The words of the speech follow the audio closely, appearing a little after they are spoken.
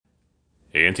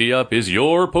Ante Up is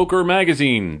your poker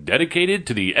magazine dedicated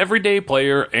to the everyday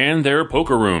player and their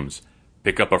poker rooms.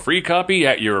 Pick up a free copy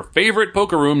at your favorite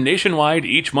poker room nationwide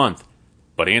each month.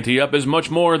 But Ante Up is much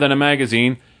more than a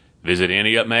magazine. Visit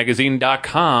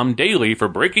AnteUpMagazine.com daily for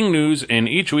breaking news, and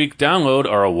each week download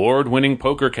our award-winning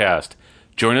PokerCast.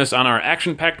 Join us on our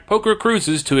action-packed poker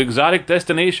cruises to exotic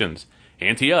destinations.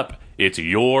 Ante Up, it's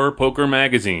your poker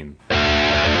magazine.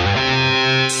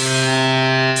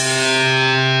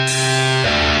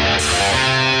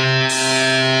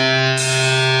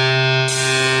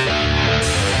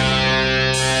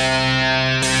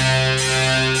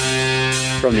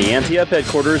 From the Ante Up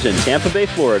headquarters in Tampa Bay,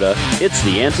 Florida, it's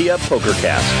the Ante Up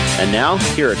PokerCast. And now,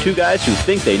 here are two guys who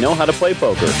think they know how to play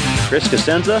poker, Chris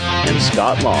Cosenza and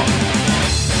Scott Long.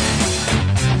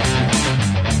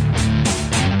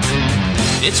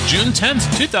 It's June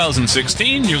 10th,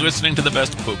 2016. You're listening to the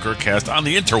best PokerCast on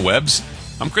the interwebs.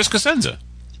 I'm Chris Cosenza.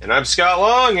 And I'm Scott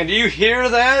Long, and do you hear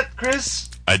that, Chris?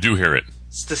 I do hear it.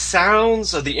 It's the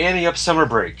sounds of the Ante Up summer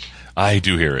break. I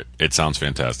do hear it. It sounds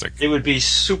fantastic. It would be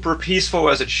super peaceful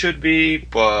as it should be,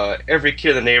 but every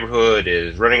kid in the neighborhood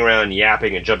is running around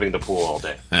yapping and jumping in the pool all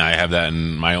day. And I have that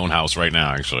in my own house right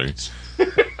now, actually.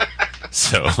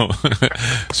 So,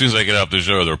 as soon as I get off the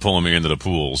show, they're pulling me into the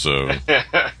pool, so... don't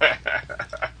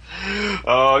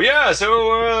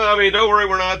worry,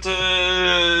 we're not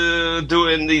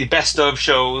doing the best of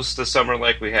shows this summer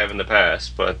like we have in the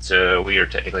past, but we are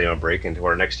technically on break until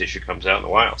our next issue comes out in a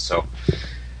while, so...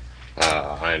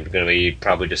 I'm going to be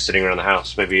probably just sitting around the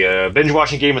house. Maybe binge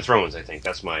watching Game of Thrones, I think.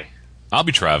 That's my... I'll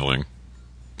be traveling.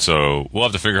 So we'll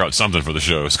have to figure out something for the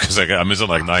shows, because I'm missing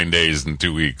like 9 days in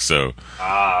 2 weeks, so...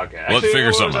 okay. We'll have to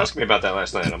figure something out. He was asking me about that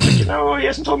last night. I'm like, he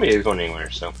hasn't told me he was going anywhere,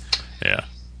 so... Yeah.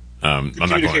 I'm not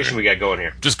communication we got going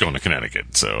here. Just going to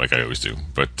Connecticut, so like I always do.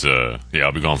 But,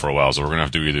 I'll be gone for a while, so we're going to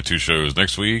have to do either 2 shows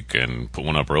next week and put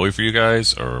one up early for you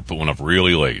guys, or put one up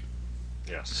really late.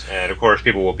 Yes, and of course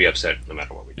people will be upset no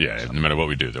matter what we do. Yeah, so. No matter what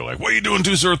we do. They're like, what are you doing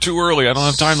too early? I don't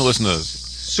have time to listen to this.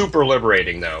 Super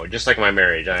liberating, though. Just like my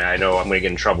marriage. I know I'm going to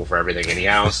get in trouble for everything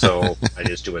anyhow, so I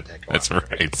just do what the heck I want.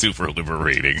 That's right. Super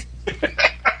liberating.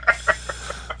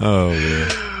 Oh,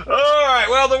 man. All right,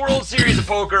 well, the World Series of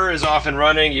Poker is off and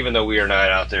running, even though we are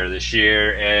not out there this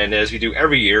year. And as we do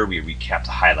every year, we recap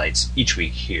the highlights each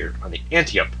week here on the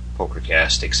Ante Up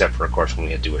PokerCast, except for, of course, when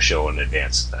we do a show in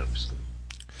advance.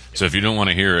 So if you don't want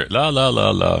to hear it, la, la,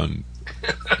 la, la. I'm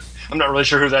not really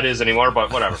sure who that is anymore, but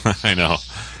whatever. I know.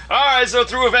 All right, so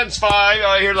through Events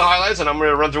 5, here are the highlights, and I'm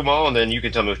going to run through them all, and then you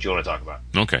can tell me what you want to talk about.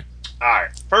 Okay. All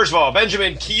right. First of all,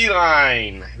 Benjamin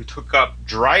Keyline, who took up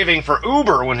driving for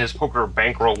Uber when his poker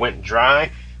bankroll went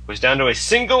dry, was down to a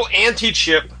single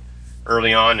ante-chip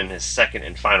early on in his second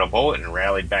and final bullet and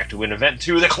rallied back to win Event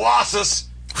 2, the Colossus,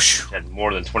 which had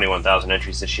more than 21,000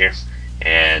 entries this year.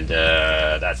 And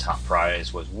that top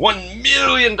prize was $1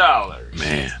 million.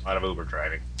 Man. Out of Uber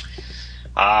driving.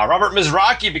 Robert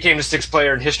Mizrachi became the 6th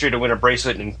player in history to win a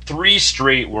bracelet in 3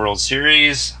 straight World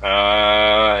Series.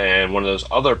 And one of those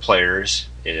other players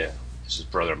is his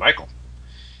brother Michael.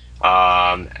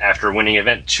 After winning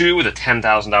Event 2 with a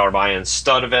 $10,000 buy-in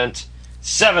stud event,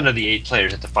 7 of the 8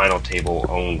 players at the final table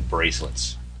owned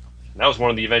bracelets. And that was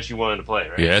one of the events you wanted to play,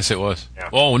 right? Yes, it was.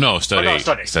 Yeah. Oh, no, stud 8.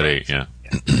 Stud 8, yeah.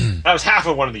 That was half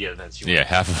of one of the events you wanted. Yeah,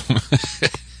 half of them.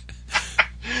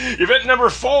 Event number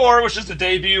 4, which is the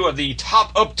debut of the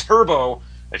Top Up Turbo,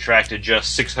 attracted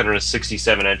just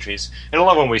 667 entries. And I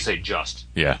love when we say just.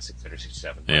 Yeah.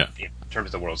 667. Yeah. In terms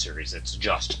of the World Series, it's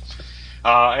just.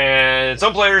 And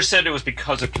some players said it was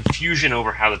because of confusion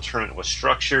over how the tournament was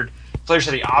structured. Players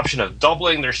had the option of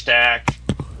doubling their stack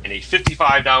in a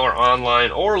 $55 online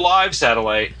or live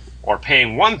satellite, or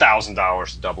paying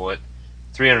 $1,000 to double it.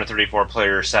 334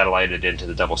 players satellited into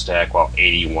the double stack, while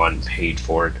 81 paid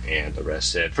for it, and the rest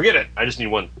said, forget it, I just need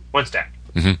one stack.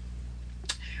 Mm-hmm.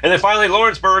 And then finally,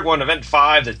 Lawrenceburg won Event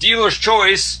 5, the Dealer's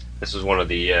Choice. This was one of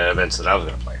the events that I was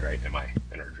going to play, right,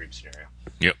 in our dream scenario.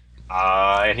 Yep.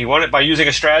 And he won it by using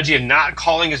a strategy of not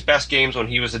calling his best games when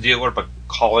he was a dealer, but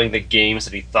calling the games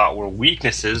that he thought were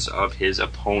weaknesses of his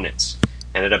opponents.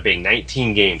 Ended up being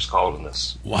 19 games called in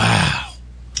this. Wow.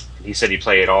 He said he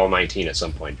played all 19 at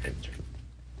some point.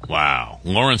 Wow.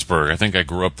 Lawrenceburg, I think I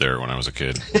grew up there when I was a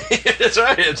kid. That's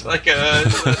right. It's like a...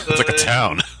 It's like a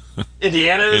town.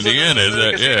 Indiana? Indiana, is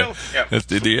that? Yeah. That's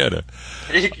Indiana.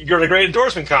 You're the great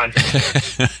endorsement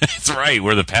contract. That's right.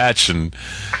 We're the patch. And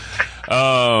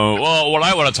well, what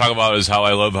I want to talk about is how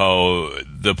I love how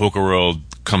the poker world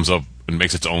comes up and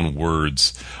makes its own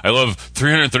words. I love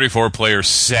 334 players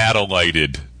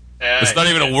satellited. It's not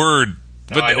even a word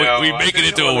But we make it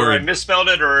into a word. I misspelled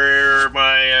it, or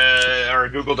or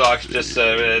Google Docs just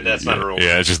that's not a rule.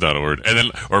 Yeah, it's just not a word. And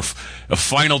then a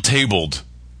final tabled.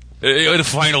 A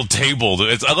final tabled.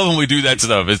 I love when we do that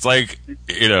stuff. It's like,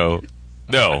 no,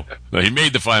 he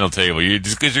made the final table.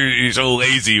 Just because you're so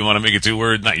lazy, you want to make it 2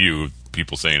 words. Not you,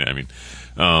 people saying it. I mean.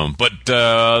 But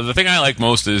the thing I like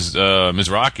most is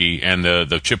Mizrachi and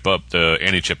the chip up, the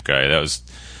anti-chip guy.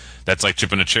 That's like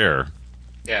chipping a chair.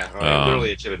 Yeah,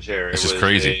 literally a chip and chair. It's just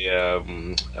crazy.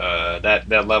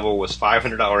 That level was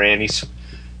 $500 antes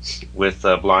with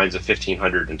blinds of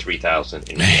 1,500 and 3,000,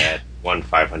 and he had one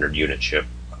 500 unit chip.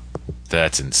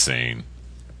 That's insane.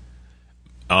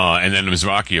 And then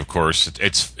Mizrachi, of course.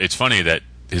 It's funny that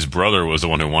his brother was the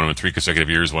one who won him in 3 consecutive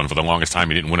years. Won for the longest time.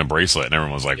 He didn't win a bracelet, and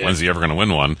everyone was like, "When's he ever going to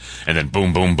win one?" And then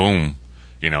boom, boom, boom.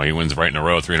 He wins right in a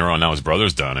row, 3 in a row. And now his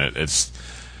brother's done it. That's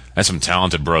some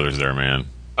talented brothers there, man.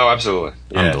 Oh, absolutely.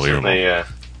 Yeah, unbelievable.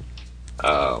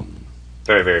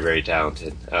 Very, very, very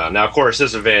talented. Now, of course,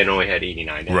 this event only had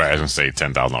 89 days. Right, I was going to say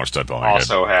 $10,000 stud ball.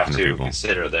 Also have to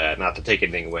consider that, not to take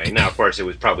anything away. Now, of course, it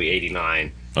was probably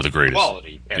 89 the greatest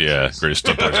quality. Greatest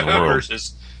stud balls in the world.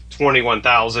 Versus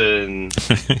 21,000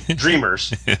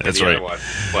 dreamers. That's right.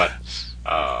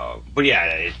 But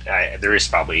yeah, there is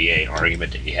probably an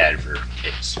argument to be had for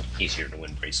it's easier to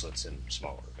win bracelets in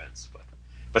smaller events.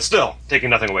 But still,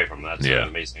 taking nothing away from that, it's an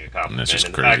amazing accomplishment. That's just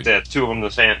and crazy. The fact that 2 of them in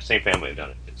the same family have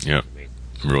done it. It's amazing.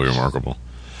 Really remarkable.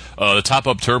 The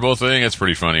top-up turbo thing, that's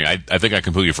pretty funny. I think I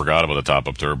completely forgot about the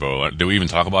top-up turbo. Did we even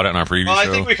talk about it in our previous show? I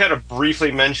think we kind of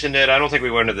briefly mentioned it. I don't think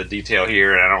we went into the detail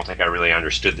here, and I don't think I really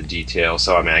understood the detail.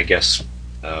 So, I mean, I guess,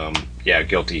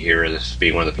 guilty here as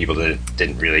being one of the people that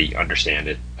didn't really understand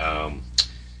it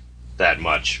that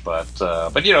much. But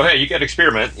hey, you got to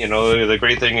experiment. The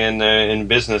great thing in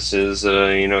business is,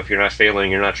 if you're not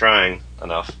failing, you're not trying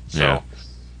enough. So. Yeah.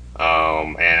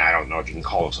 And I don't know if you can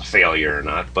call this a failure or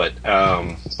not, but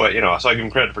so I give him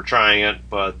credit for trying it.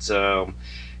 But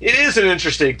it is an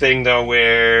interesting thing, though,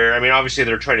 where obviously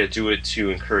they're trying to do it to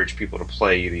encourage people to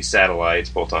play these satellites,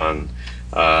 both on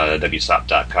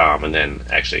WSOP.com and then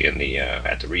actually in the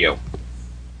at the Rio.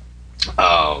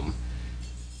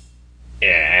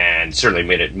 And certainly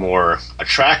made it more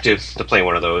attractive to play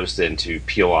one of those than to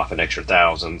peel off an extra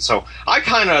 1,000. So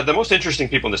the most interesting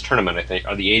people in this tournament, I think,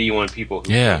 are the 81 people who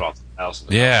pulled off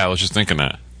 1,000. Yeah, I was just thinking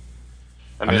that.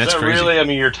 Is that's that crazy.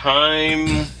 really? Your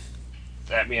time.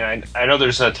 I know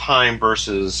there's a time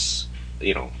versus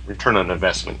return on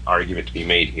investment argument to be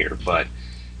made here, but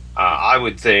I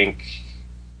would think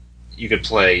you could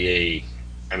play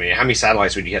how many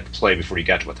satellites would you have to play before you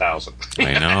got to 1,000?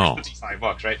 I know.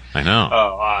 $55, right? I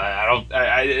know.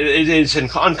 It's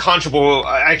unconscionable.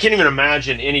 I can't even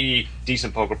imagine any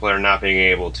decent poker player not being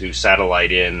able to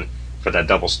satellite in for that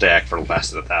double stack for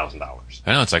less than $1,000.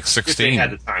 I know, it's like 16. If they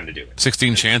had the time to do it.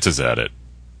 16 chances at it.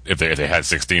 If they had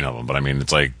 16 of them, but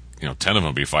it's like 10 of them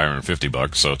would be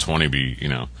 $550, so 20 be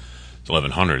it's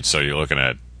 1,100. So you're looking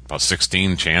at about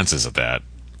 16 chances at that.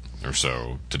 Or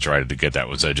so to try to get that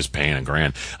instead of just paying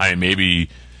 $1,000. Maybe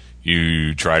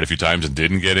you tried a few times and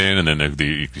didn't get in, and then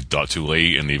you thought too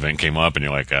late, and the event came up, and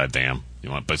you're like, God damn,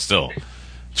 but still,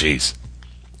 jeez,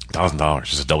 $1,000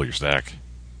 just to double your stack.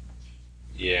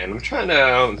 Yeah, and I'm trying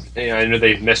to. I know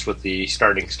they've messed with the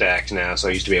starting stacks now, so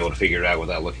I used to be able to figure it out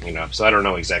without looking it up. So I don't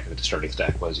know exactly what the starting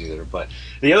stack was either. But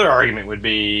the other argument would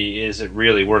be: is it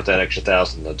really worth that extra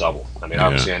 1,000 to double?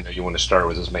 Obviously, I know you want to start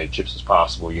with as many chips as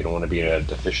possible. You don't want to be a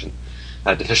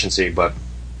deficiency, but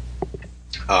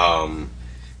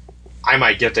I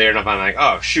might get there and if I'm like,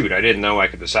 oh shoot, I didn't know I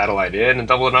could just satellite in and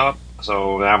double it up.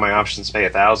 So now my options pay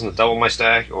 1,000 to double my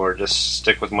stack, or just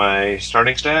stick with my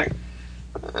starting stack.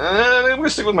 I'm going to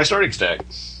stick with my starting stack.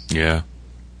 Yeah.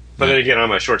 But then again,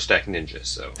 I'm a short stack ninja,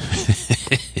 so.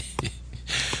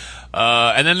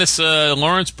 And then this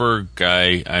Lawrenceburg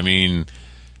guy,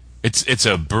 it's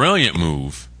a brilliant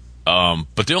move.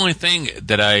 But the only thing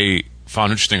that I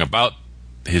found interesting about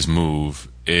his move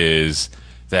is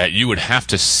that you would have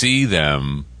to see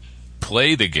them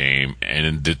play the game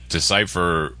and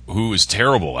decipher who is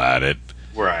terrible at it.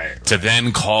 Right. To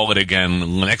then call it again the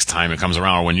next time it comes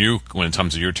around, or when it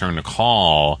comes to your turn to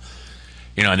call,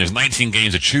 and there's 19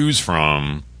 games to choose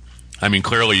from.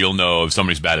 Clearly you'll know if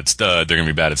somebody's bad at stud, they're going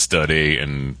to be bad at stud 8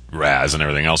 and Raz and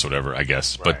everything else, whatever, I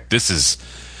guess. Right. But it's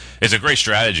a great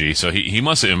strategy. So he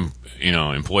must have,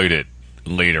 employed it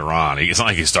later on. It's not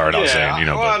like he started out saying,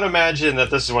 I'd imagine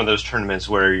that this is one of those tournaments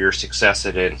where your success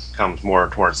at it comes more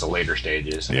towards the later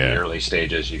stages. In the early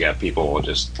stages, you got people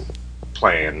just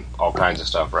playing all kinds of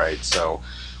stuff, right? So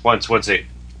once it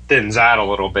thins out a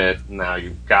little bit, now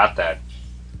you've got that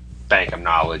bank of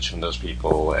knowledge from those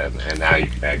people, and now you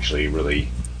can actually really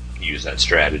use that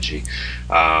strategy.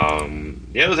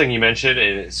 The other thing you mentioned,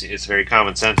 and it's very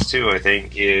common sense too, I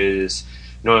think, is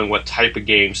knowing what type of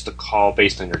games to call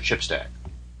based on your chip stack.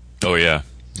 Oh, yeah.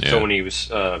 So when he was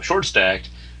short stacked,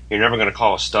 you're never going to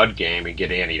call a stud game and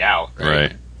get antied out.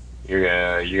 Right.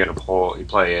 You're gonna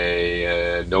play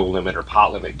a no limit or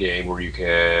pot limit game where you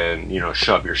can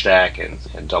shove your stack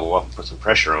and double up and put some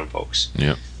pressure on folks.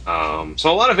 Yeah.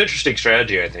 So a lot of interesting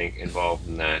strategy, I think, involved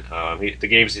in that. The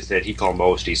games that he called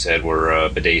most, he said, were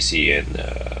Badesi and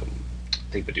I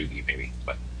think Badugi maybe.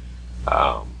 But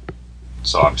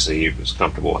so obviously he was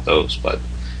comfortable with those, but.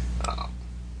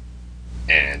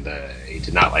 And he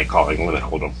did not like calling limit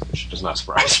hold'em, which does not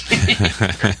surprise me.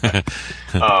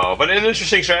 But an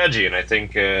interesting strategy, and I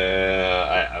think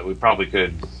we probably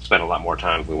could spend a lot more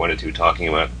time if we wanted to talking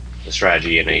about the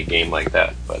strategy in a game like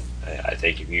that. But I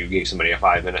think if you gave somebody a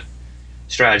 5-minute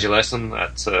strategy lesson,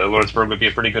 that's Lawrenceburg would be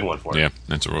a pretty good one for them. Yeah,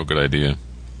 that's a real good idea.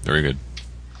 Very good.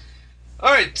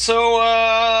 All right, so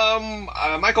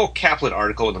Michael Kaplan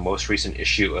article in the most recent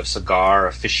issue of Cigar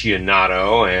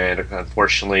Aficionado, and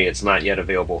unfortunately it's not yet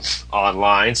available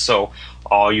online, so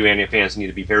all you Antioch fans need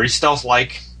to be very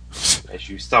stealth-like as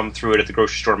you thumb through it at the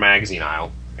grocery store magazine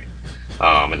aisle,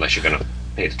 unless you're going to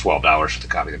pay the $12 for the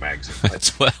copy of the magazine. But,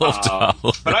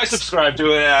 $12. But I subscribe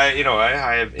to it.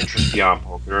 I have interests beyond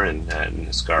poker,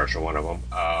 and cigars are one of them.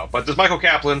 But this Michael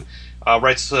Kaplan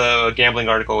writes a gambling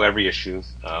article every issue.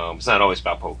 It's not always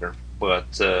about poker,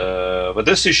 but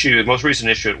this issue, the most recent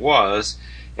issue, it was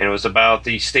about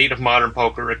the state of modern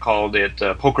poker. It called it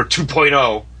Poker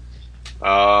 2.0.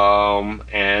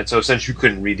 And so since you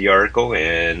couldn't read the article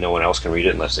and no one else can read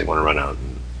it unless they want to run out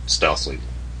and stealthily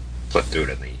flip through it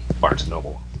in the Barnes &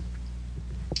 Noble,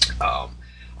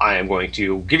 I am going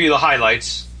to give you the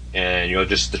highlights, and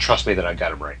just to trust me that I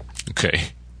got them right. Okay.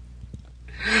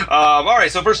 All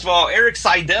right, so first of all, Eric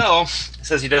Seidel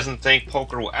says he doesn't think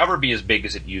poker will ever be as big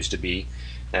as it used to be.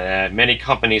 Many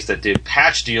companies that did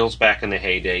patch deals back in the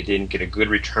heyday didn't get a good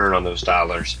return on those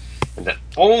dollars, and that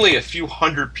only a few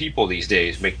hundred people these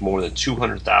days make more than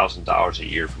 $200,000 a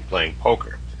year from playing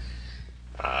poker.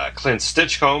 Clint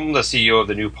Stinchcomb, the CEO of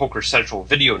the new Poker Central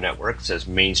video network, says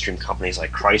mainstream companies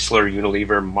like Chrysler,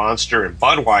 Unilever, Monster, and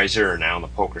Budweiser are now in the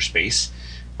poker space,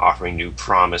 offering new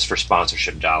promise for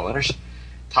sponsorship dollars.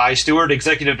 Ty Stewart,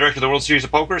 executive director of the World Series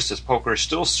of Poker, says poker is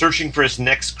still searching for its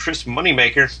next crisp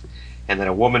moneymaker, and that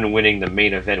a woman winning the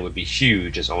main event would be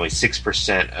huge, as only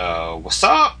 6% of what's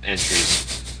up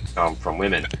entries come from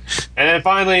women. And then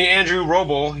finally, Andrew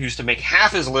Roble, who used to make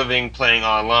half his living playing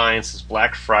online, says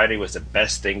Black Friday was the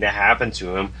best thing to happen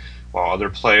to him, while other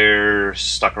players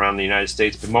stuck around the United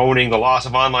States bemoaning the loss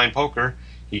of online poker.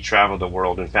 He traveled the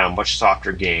world and found much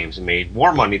softer games and made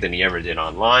more money than he ever did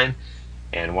online.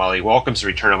 And while he welcomes the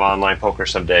return of online poker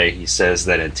someday, he says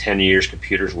that in 10 years,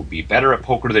 computers will be better at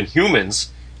poker than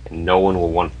humans, and no one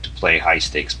will want to play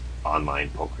high-stakes online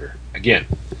poker again.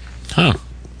 Huh.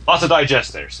 Lots to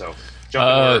digest there, so jump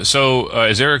in there. So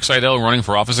is Eric Seidel running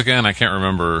for office again? I can't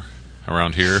remember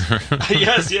around here.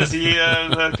 Yes, he is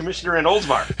the commissioner in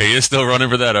Oldsmar. He is still running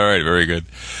for that? All right, very good.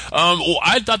 Well,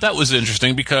 I thought that was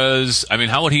interesting because,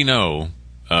 how would he know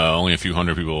only a few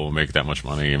hundred people will make that much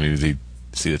money? Did he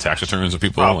see the tax returns of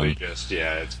people?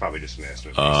 It's probably just an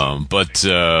estimate. But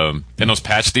in those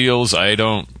patch deals, I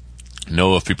don't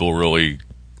know if people really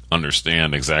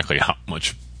understand exactly how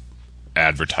much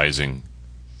advertising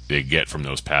they get from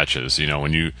those patches.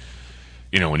 When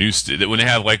they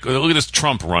have look at this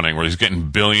Trump running where he's getting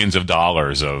billions of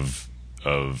dollars of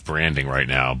branding right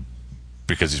now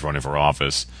because he's running for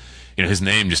office. His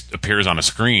name just appears on a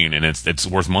screen and it's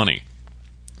worth money.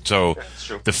 So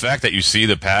the fact that you see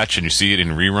the patch and you see it in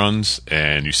reruns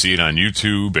and you see it on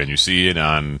YouTube and you see it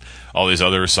on all these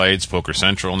other sites, Poker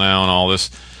Central now and all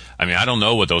this, I don't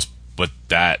know what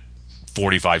that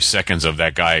 45 seconds of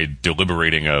that guy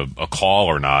deliberating a call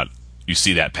or not, you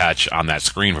see that patch on that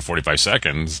screen for 45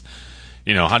 seconds.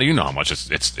 How do you know how much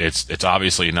it's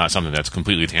obviously not something that's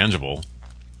completely tangible.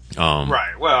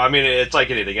 Right. Well, it's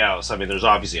like anything else. There's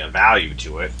obviously a value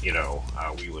to it.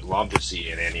 We would love to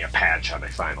see a patch on a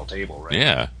final table, right?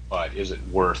 Yeah. But is it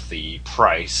worth the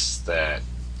price that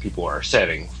people are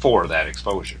setting for that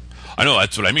exposure? I know,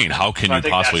 that's what I mean. How can you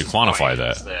possibly quantify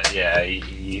that?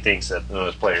 He thinks that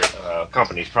those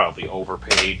companies probably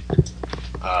overpaid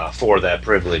for that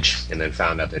privilege and then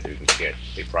found out they didn't get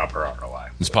the proper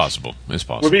ROI. It's possible.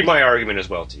 Would be my argument as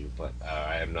well, too, but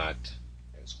I am not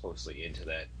as closely into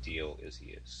that deal as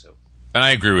he is. So, and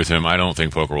I agree with him. I don't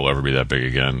think poker will ever be that big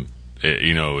again.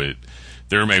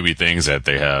 There may be things that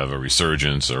they have a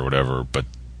resurgence or whatever, but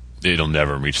it'll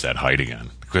never reach that height again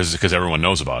because everyone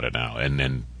knows about it now, and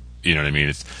then you know what I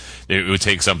mean. It would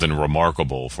take something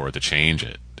remarkable for it to change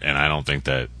it, and I don't think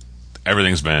that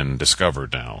everything's been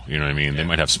discovered now. You know what I mean? They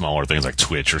might have smaller things like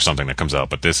Twitch or something that comes out,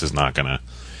 but this is not going to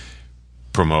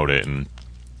promote it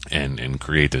and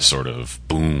create this sort of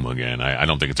boom again. I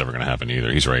don't think it's ever going to happen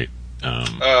either. He's right.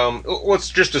 Let's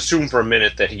just assume for a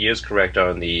minute that he is correct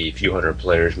on the few hundred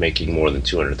players making more than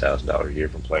 $200,000 a year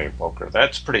from playing poker.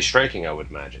 That's pretty striking, I would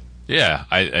imagine. Yeah,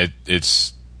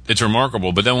 it's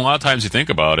remarkable. But then a lot of times you think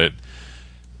about it,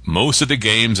 most of the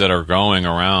games that are going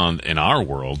around in our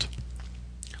world,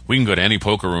 we can go to any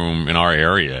poker room in our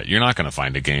area. You're not going to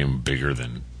find a game bigger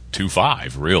than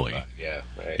 2-5, really. Yeah,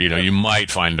 right. You know, you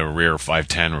might find a rare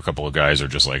 5-10 or a couple of guys are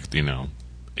just like, you know,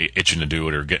 itching to do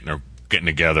it or getting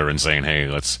together and saying, hey,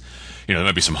 let's, you know, there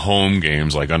might be some home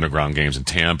games like underground games in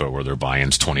Tampa where their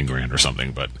buy-in's $20,000 or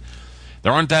something, but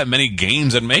there aren't that many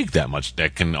games that make that much,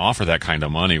 that can offer that kind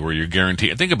of money where you're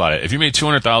guaranteed. Think about it. If you made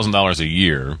 $200,000 a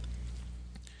year,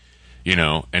 you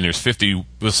know, and there's 50,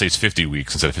 let's say it's 50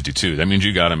 weeks instead of 52, that means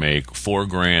you got to make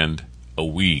 $4,000 a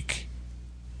week,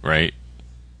 right?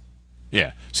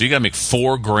 Yeah. So you got to make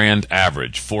 $4,000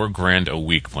 average, $4,000 a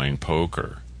week playing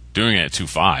poker. Doing it at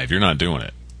 2-5, you're not doing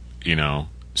it, you know?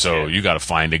 So you got to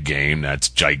find a game that's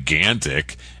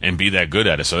gigantic and be that good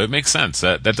at it. So it makes sense.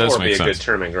 That does make sense. Or be a good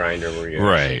tournament grinder where you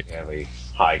have a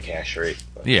high cash rate.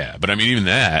 But. Yeah, but I mean, even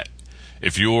that,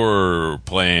 if you're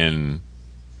playing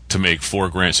to make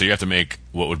 $4,000, so you have to make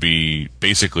what would be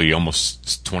basically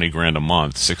almost $20,000 a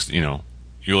month. You know,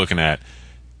 you're looking at,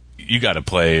 you got to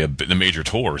play the major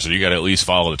tours, so you got to at least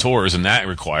follow the tours, and that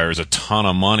requires a ton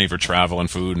of money for travel and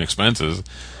food and expenses.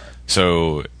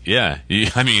 So yeah,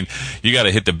 I mean, you got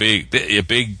to hit a big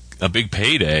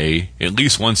payday at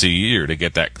least once a year to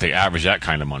get that, to average that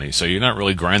kind of money. So you're not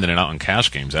really grinding it out in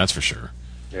cash games, that's for sure.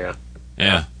 Yeah,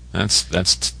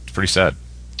 that's pretty sad.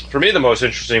 For me, the most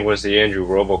interesting was the Andrew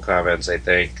Robo comments. I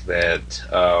think that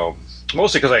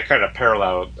mostly because I kind of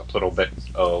paralleled a little bit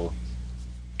of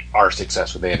our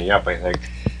success with Ante Up, I think.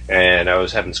 And I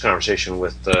was having this conversation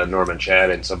with Norman Chad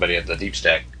and somebody at the Deep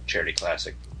Stack Charity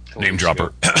Classic. Name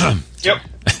dropper. Yep.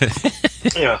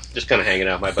 Yeah, just kind of hanging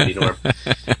out, my buddy Norm.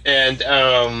 And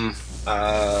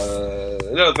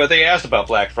no, but they asked about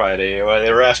Black Friday. Well,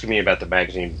 they were asking me about the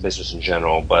magazine business in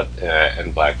general, but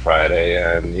and Black Friday.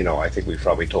 And you know, I think we've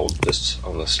probably told this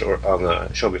on the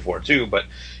show before too. But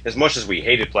as much as we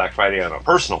hated Black Friday on a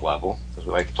personal level, because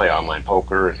we like to play online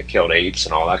poker and it killed apes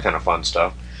and all that kind of fun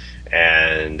stuff,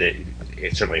 and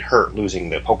it certainly hurt losing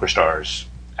the PokerStars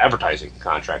advertising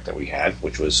contract that we had,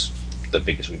 which was the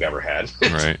biggest we've ever had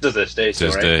right. to this day. To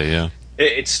this day, yeah.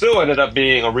 It still ended up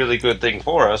being a really good thing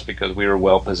for us because we were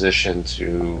well positioned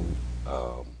to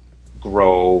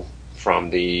grow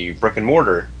from the brick and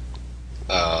mortar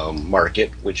market,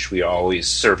 which we always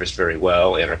serviced very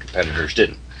well, and our competitors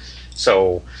didn't.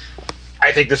 So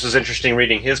I think this was interesting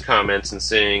reading his comments and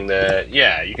seeing that,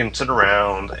 yeah, you can sit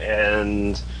around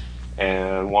and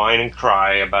whine and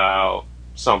cry about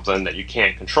something that you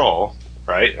can't control,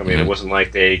 right? I mean, It wasn't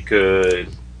like they could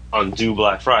undo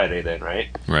Black Friday then, right?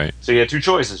 Right. So you had two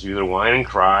choices. You either whine and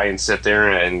cry and sit there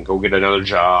and go get another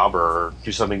job or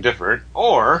do something different,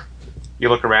 or you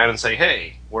look around and say,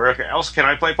 hey, where else can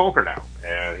I play poker now?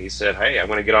 And he said, hey, I'm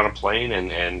going to get on a plane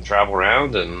and travel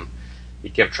around, and he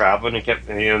kept traveling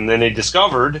and then they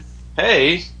discovered,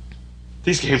 hey,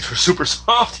 these games were super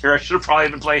soft here. I should have probably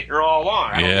been playing here all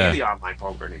along. I don't need the online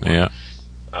poker anymore. Yeah.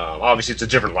 Obviously, it's a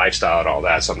different lifestyle and all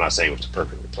that, so I'm not saying it's a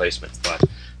perfect replacement. But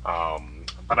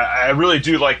I really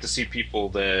do like to see people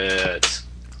that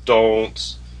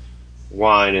don't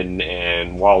whine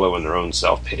and wallow in their own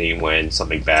self-pity when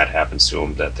something bad happens to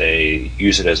them, that they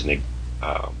use it as an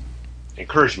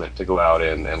encouragement to go out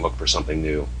and look for something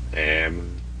new.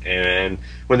 And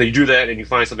when they do that and you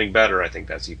find something better, I think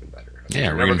that's even better. Yeah,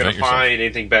 you're never going to find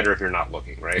anything better if you're not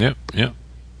looking, right? Yep.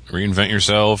 Reinvent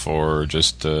yourself, or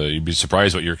just you'd be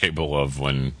surprised what you're capable of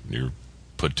when you're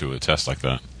put to a test like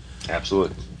that.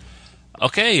 Absolutely.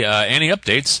 Okay, Ante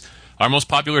updates. Our most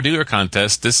popular dealer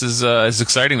contest. This is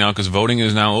exciting now because voting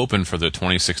is now open for the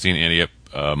 2016 Ante Up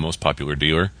most popular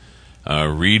dealer.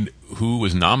 Read who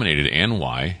was nominated and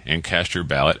why, and cast your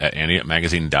ballot at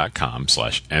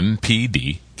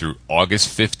anteupmagazine.com/MPD through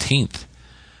August 15th.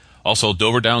 Also,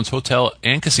 Dover Downs Hotel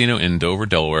and Casino in Dover,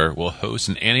 Delaware will host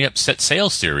an Ante Up set sail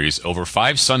series over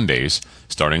 5 Sundays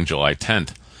starting July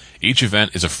 10th. Each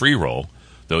event is a free roll,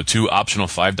 though 2 optional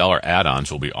 $5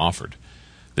 add-ons will be offered.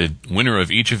 The winner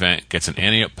of each event gets an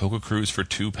Ante Up Poker Cruise for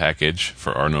 2 package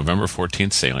for our November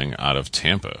 14th sailing out of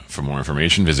Tampa. For more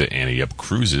information, visit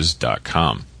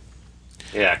anteupcruises.com.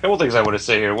 Yeah, a couple things I want to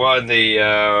say here. One, the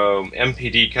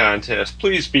MPD contest.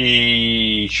 Please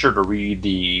be sure to read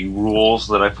the rules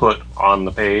that I put on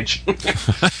the page.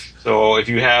 So if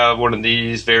you have one of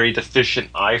these very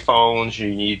deficient iPhones,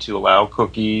 you need to allow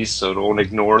cookies, so don't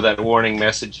ignore that warning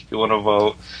message if you want to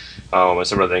vote, and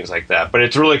some other things like that. But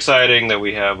it's really exciting that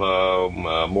we have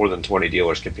more than 20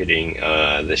 dealers competing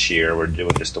this year. We're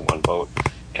doing just a one vote,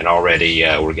 and already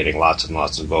we're getting lots and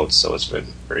lots of votes, so it's been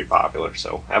very popular.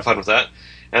 So have fun with that.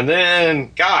 And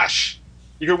then, gosh,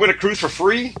 you can win a cruise for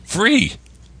free? Free.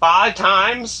 5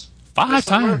 times? 5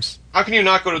 times. How can you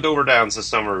not go to Dover Downs this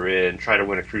summer and try to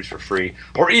win a cruise for free?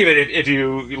 Or even if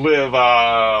you live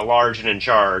large and in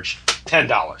charge,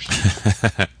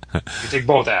 $10. You take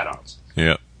both add-ons.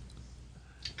 Yep.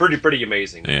 Pretty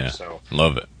amazing. Yeah, So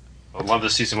love it. I'd love to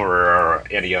see some of our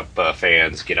Ante Up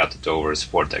fans get out to Dover,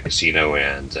 support that casino,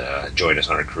 and join us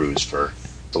on a cruise for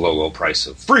the low price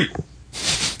of free.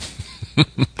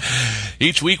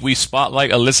 Each week we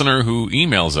spotlight a listener who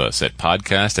emails us at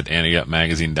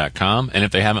podcast@anteupmagazine.com, and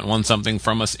if they haven't won something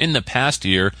from us in the past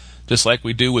year, just like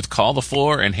we do with Call the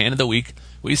Floor and Hand of the Week,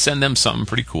 we send them something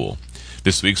pretty cool.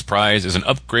 This week's prize is an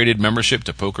upgraded membership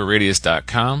to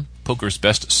PokerRadius.com, poker's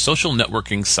best social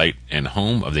networking site and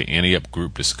home of the Ante Up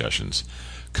group discussions.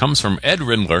 Comes from Ed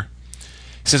Rindler.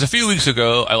 He says, a few weeks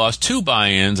ago, I lost 2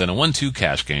 buy-ins and a 1-2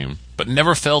 cash game, but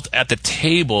never felt at the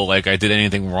table like I did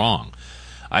anything wrong.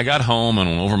 I got home and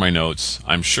went over my notes.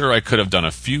 I'm sure I could have done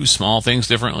a few small things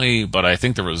differently, but I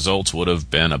think the results would have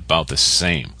been about the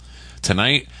same.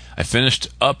 Tonight, I finished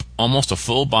up almost a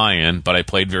full buy-in, but I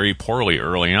played very poorly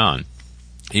early on.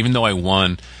 Even though I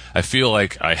won, I feel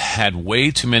like I had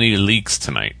way too many leaks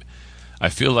tonight. I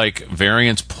feel like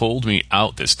variance pulled me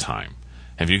out this time.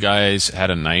 Have you guys had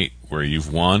a night where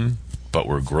you've won, but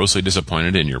were grossly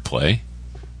disappointed in your play?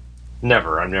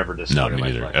 Never. I'm never disappointed. No,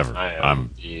 me neither, ever.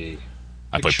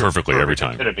 I play sure perfectly every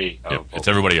time. Could it be? Yep. It's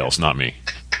everybody else, not me.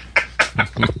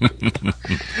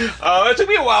 It took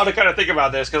me a while to kind of think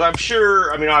about this because I'm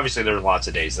sure. I mean, obviously, there's lots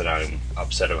of days that I'm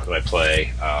upset with my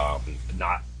play.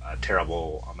 Not a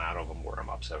terrible amount of them where I'm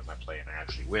upset with my play and I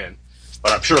actually win,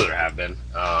 but I'm sure there have been.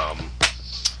 And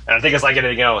I think it's like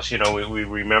anything else. You know, we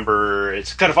remember.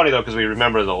 It's kind of funny though because we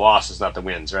remember the losses, not the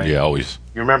wins, right? Yeah, always.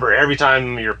 You remember every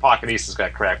time your pocket aces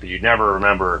got cracked, but you never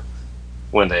remember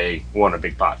when they won a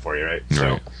big pot for you, right?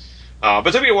 Right. So, but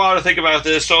it took me a while to think about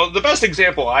this. So the best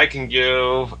example I can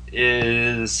give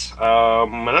is, I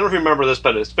don't know if you remember this,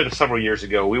 but it's been several years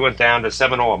ago. We went down to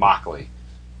Seminole Immokalee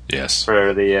Yes.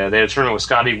 for they had a tournament with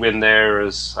Scotty Wynn there. It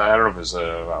was, I don't know if it was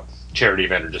a charity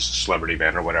event or just a celebrity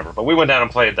event or whatever, but we went down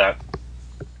and played that.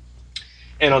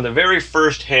 And on the very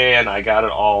first hand, I got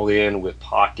it all in with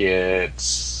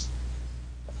pockets,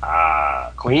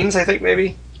 queens, I think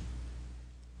maybe.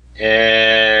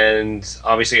 And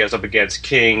obviously I was up against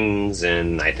kings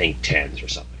and I think tens or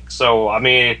something. So, I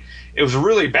mean, it was a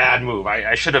really bad move.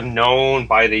 I should have known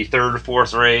by the third or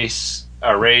fourth raise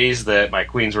that my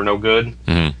queens were no good.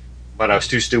 Mm-hmm. But I was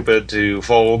too stupid to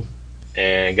fold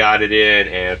and got it in.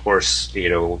 And, of course,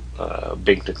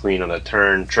 big to queen on the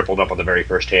turn, tripled up on the very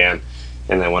first hand,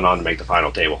 and then went on to make the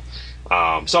final table.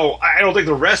 So I don't think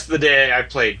the rest of the day I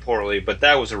played poorly, but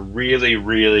that was a really,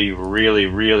 really, really,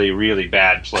 really, really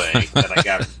bad play that I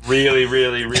got really,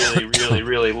 really, really, really,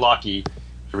 really lucky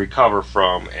to recover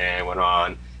from and went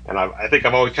on. And I think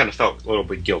I've always kind of felt a little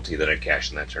bit guilty that I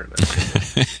cashed in that tournament.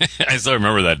 I still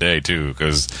remember that day, too,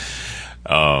 because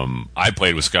I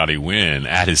played with Scotty Wynn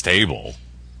at his table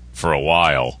for a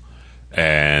while,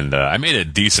 and I made a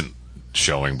decent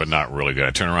showing, but not really good.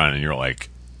 I turned around and you're like,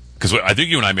 because I think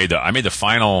you and I made the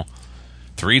final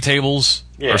 3 tables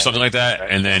or something like that,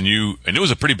 and then and it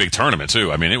was a pretty big tournament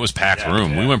too. I mean, it was packed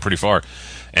room. We went pretty far,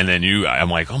 and then I'm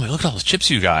like, oh my, look at all those chips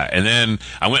you got. And then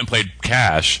I went and played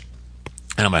cash,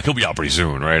 and I'm like, he'll be out pretty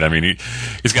soon, right? I mean,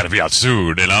 he's got to be out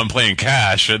soon. And I'm playing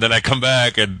cash, and then I come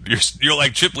back, and you're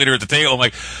like chip leader at the table. I'm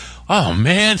like, oh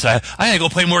man, so I had to go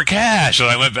play more cash. And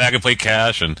I went back and played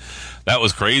cash, and that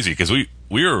was crazy because we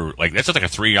were like, that's like a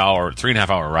 3.5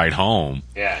 hour ride home.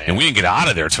 Yeah. And we didn't get out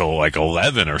of there till like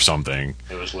 11 or something.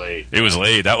 It was late.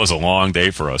 That was a long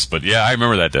day for us. But yeah, I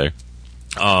remember that day.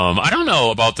 I don't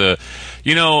know about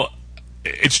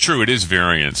it's true. It is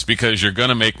variance because you're going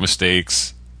to make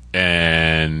mistakes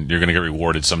and you're going to get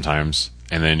rewarded sometimes.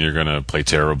 And then you're going to play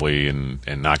terribly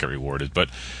and not get rewarded. But,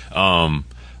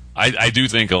 I do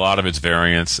think a lot of it's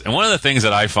variance. And one of the things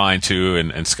that I find too,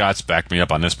 and Scott's backed me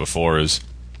up on this before, is,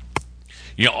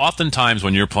 oftentimes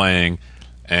when you're playing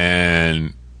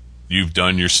and you've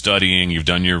done your studying, you've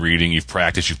done your reading, you've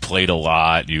practiced, you've played a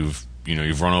lot, you've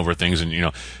run over things, and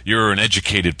you're an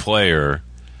educated player,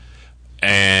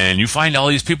 and you find all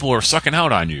these people are sucking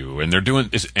out on you, and they're doing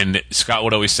this, and Scott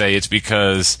would always say it's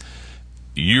because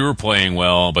you're playing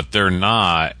well, but they're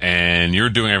not, and you're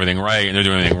doing everything right, and they're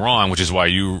doing everything wrong, which is why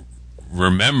you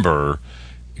remember,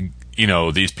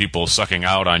 these people sucking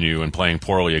out on you and playing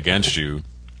poorly against you,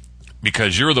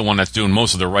 because you're the one that's doing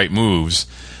most of the right moves,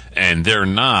 and they're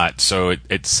not, so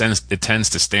it tends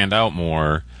to stand out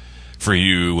more for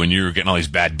you when you're getting all these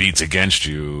bad beats against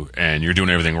you, and you're doing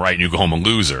everything right, and you go home a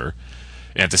loser.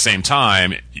 And at the same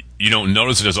time, you don't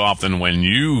notice it as often when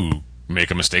you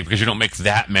make a mistake, because you don't make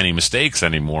that many mistakes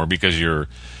anymore, because you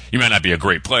might not be a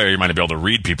great player, you might not be able to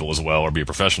read people as well or be a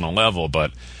professional level,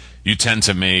 but you tend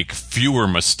to make fewer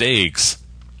mistakes.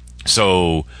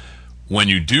 So when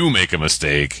you do make a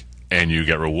mistake and you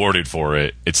get rewarded for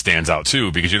it, it stands out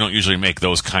too, because you don't usually make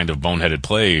those kind of boneheaded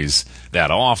plays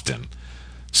that often.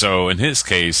 So in his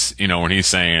case, when he's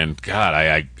saying, God,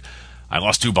 I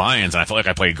lost 2 buy-ins and I felt like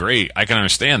I played great, I can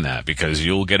understand that, because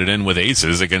you'll get it in with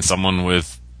aces against someone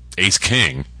with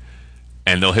ace-king,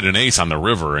 and they'll hit an ace on the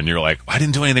river, and you're like, I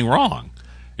didn't do anything wrong.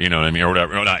 You know what I mean? Or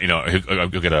whatever. Or not,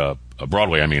 you'll get a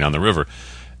Broadway, on the river,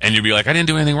 and you'll be like, I didn't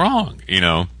do anything wrong,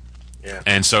 Yeah.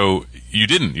 And so you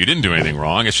didn't do anything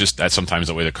wrong. It's just that's sometimes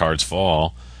the way the cards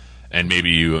fall. And maybe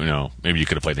you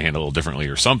could have played the hand a little differently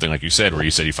or something, like you said, where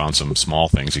you said you found some small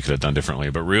things you could have done differently.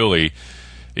 But really,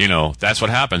 that's what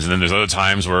happens. And then there's other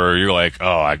times where you're like,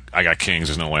 oh, I got kings,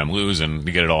 there's no way I'm losing.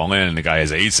 You get it all in, and the guy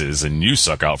has aces, and you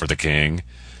suck out for the king.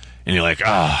 And you're like,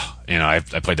 I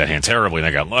played that hand terribly, and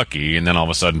I got lucky. And then all of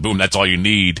a sudden, boom, that's all you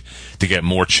need to get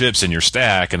more chips in your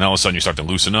stack. And all of a sudden, you start to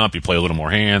loosen up. You play a little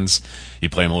more hands. You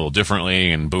play them a little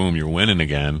differently, and boom, you're winning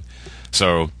again.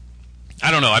 So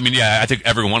I don't know. I think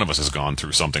every one of us has gone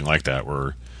through something like that,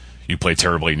 where you play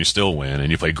terribly and you still win,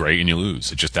 and you play great and you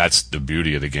lose. It's just, that's the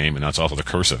beauty of the game, and that's also the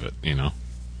curse of it,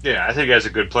 Yeah, I think as a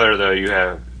good player, though, you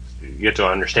get to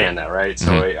understand that, right?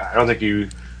 So I don't think you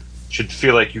should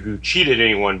feel like you cheated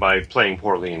anyone by playing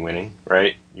poorly and winning,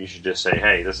 right? You should just say,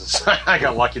 hey, this is I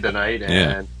got lucky tonight,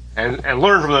 and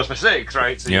learn from those mistakes,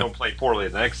 right? So you don't play poorly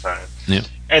the next time. Yeah.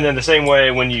 And then the same way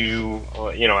when you,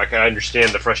 I can understand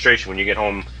the frustration when you get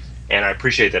home. And I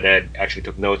appreciate that Ed actually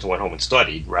took notes and went home and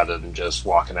studied, rather than just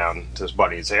walking out to his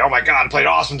buddy and say, oh my God, I played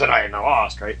awesome tonight and I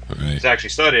lost, right? He's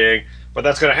actually studying. But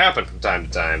that's going to happen from time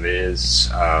to time, is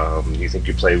you think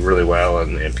you play really well,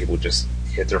 and people just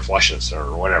hit their flushes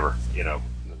or whatever,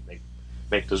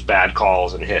 make those bad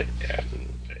calls and hit. And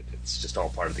it's just all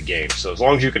part of the game. So as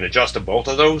long as you can adjust to both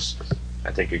of those,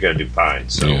 I think you're going to do fine.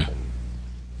 So, yeah.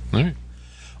 All right.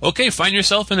 Okay, find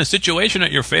yourself in a situation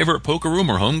at your favorite poker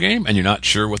room or home game, and you're not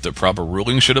sure what the proper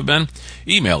ruling should have been?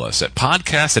 Email us at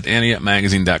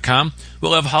podcast@anteupmagazine.com.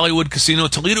 We'll have Hollywood Casino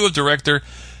Toledo director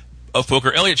of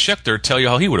poker, Elliot Schechter, tell you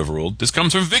how he would have ruled. This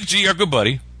comes from Vic G, our good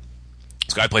buddy.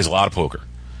 This guy plays a lot of poker.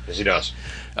 Yes, he does.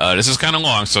 This is kind of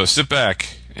long, so sit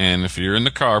back, and if you're in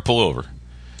the car, pull over.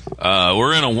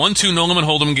 We're in a 1-2 no limit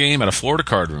hold'em game at a Florida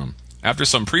card room. After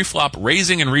some pre-flop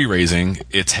raising and re-raising,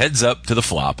 it's heads up to the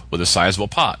flop with a sizable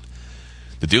pot.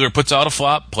 The dealer puts out a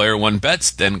flop, player 1 bets,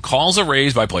 then calls a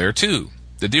raise by player 2.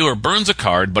 The dealer burns a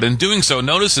card, but in doing so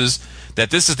notices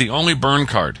that this is the only burn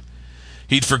card.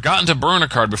 He'd forgotten to burn a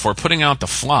card before putting out the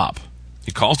flop.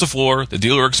 He calls the floor. The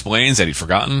dealer explains that he'd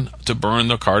forgotten to burn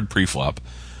the card pre-flop.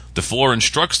 The floor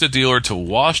instructs the dealer to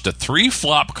wash the 3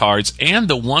 flop cards and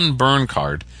the 1 burn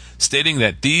card, stating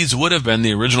that these would have been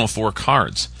the original 4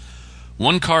 cards.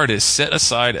 1 card is set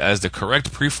aside as the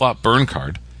correct pre-flop burn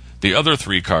card. The other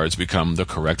 3 cards become the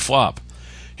correct flop.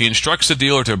 He instructs the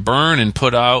dealer to burn and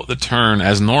put out the turn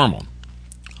as normal.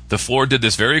 The floor did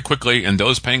this very quickly, and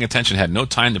those paying attention had no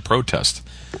time to protest.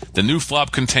 The new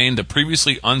flop contained the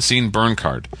previously unseen burn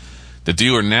card. The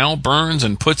dealer now burns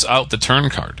and puts out the turn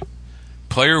card.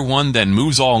 Player 1 then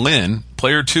moves all in.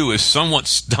 Player 2 is somewhat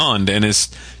stunned and is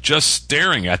just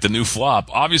staring at the new flop,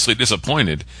 obviously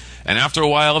disappointed, and after a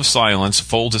while of silence,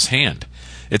 folds his hand.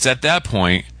 It's at that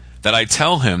point that I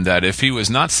tell him that if he was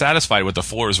not satisfied with the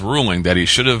floor's ruling, that he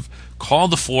should have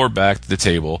called the floor back to the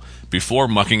table before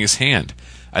mucking his hand.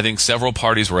 I think several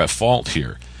parties were at fault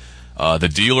here. The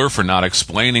dealer for not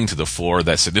explaining to the floor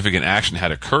that significant action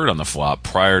had occurred on the flop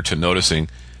prior to noticing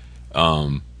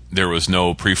there was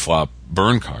no pre-flop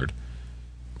burn card.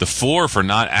 The floor for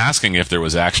not asking if there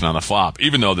was action on the flop,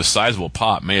 even though the sizable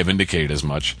pot may have indicated as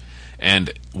much.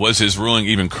 And was his ruling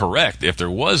even correct if there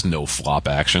was no flop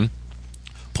action?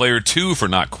 Player 2 for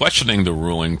not questioning the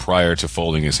ruling prior to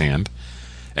folding his hand.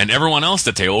 And everyone else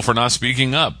at the table for not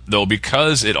speaking up, though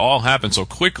because it all happened so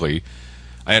quickly,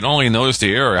 I had only noticed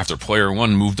the error after player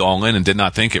 1 moved all in and did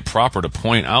not think it proper to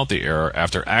point out the error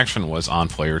after action was on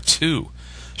player 2.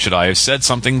 Should I have said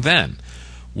something then?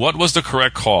 What was the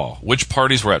correct call? Which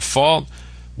parties were at fault?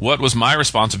 What was my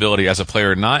responsibility as a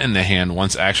player not in the hand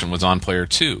once action was on player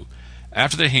 2?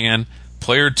 After the hand,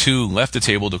 player 2 left the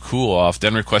table to cool off,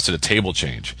 then requested a table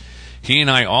change. He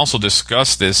and I also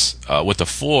discussed this with the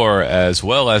floor as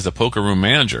well as the poker room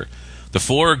manager. The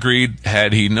floor agreed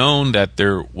had he known that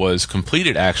there was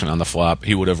completed action on the flop,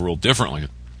 he would have ruled differently.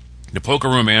 The poker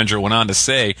room manager went on to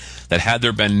say that had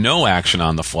there been no action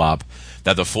on the flop,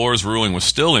 that the floor's ruling was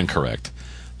still incorrect.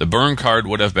 The burn card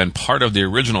would have been part of the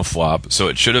original flop, so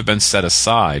it should have been set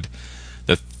aside.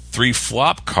 The 3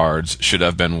 flop cards should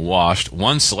have been washed,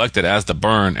 1 selected as the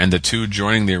burn, and the 2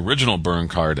 joining the original burn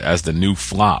card as the new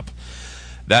flop.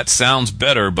 That sounds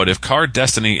better, but if card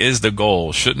destiny is the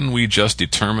goal, shouldn't we just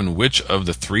determine which of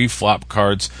the 3 flop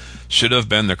cards should have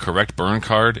been the correct burn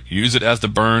card, use it as the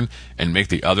burn, and make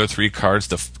the other 3 cards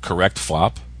the correct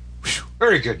flop? Whew.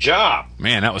 Very good job.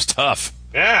 Man, that was tough.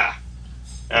 Yeah.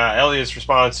 Elliot's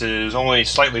response is only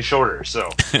slightly shorter, so.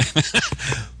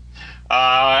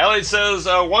 Elliot says,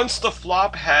 once the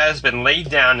flop has been laid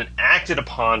down and acted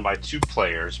upon by 2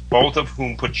 players, both of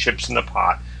whom put chips in the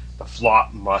pot, the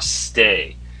flop must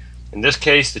stay. In this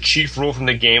case, the chief rule from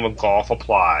the game of golf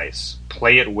applies.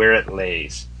 Play it where it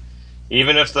lays.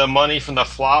 Even if the money from the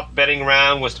flop betting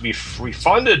round was to be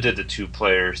refunded to the 2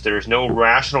 players, there is no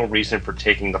rational reason for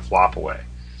taking the flop away.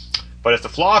 But if the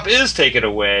flop is taken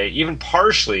away, even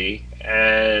partially,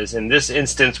 as in this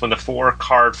instance when the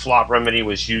 4-card flop remedy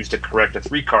was used to correct a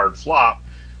 3-card flop,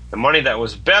 the money that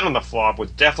was bet on the flop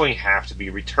would definitely have to be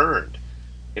returned.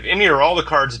 If any or all the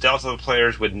cards dealt to the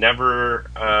players would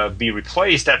never be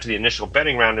replaced after the initial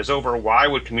betting round is over, why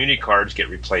would community cards get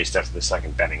replaced after the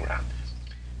second betting round?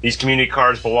 These community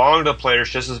cards belong to the players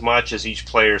just as much as each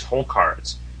player's whole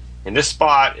cards. In this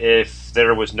spot, if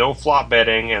there was no flop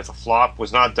betting and if the flop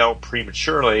was not dealt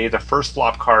prematurely, the first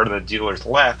flop card on the dealer's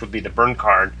left would be the burn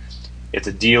card if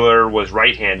the dealer was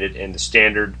right-handed and the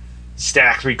standard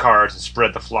stack 3 cards and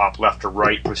spread the flop left to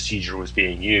right procedure was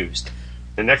being used.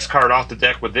 The next card off the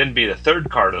deck would then be the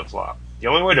 3rd card of the flop. The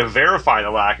only way to verify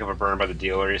the lack of a burn by the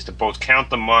dealer is to both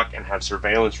count the muck and have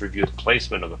surveillance review the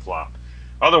placement of the flop.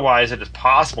 Otherwise, it is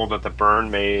possible that the burn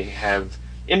may have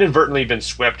inadvertently been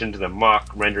swept into the muck,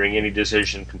 rendering any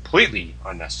decision completely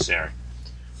unnecessary.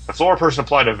 The floor person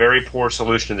applied a very poor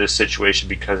solution to this situation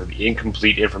because of the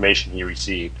incomplete information he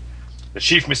received. The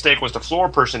chief mistake was the floor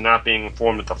person not being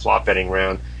informed that the flop betting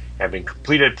round had been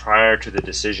completed prior to the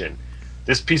decision.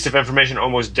 This piece of information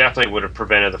almost definitely would have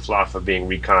prevented the flop from being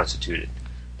reconstituted.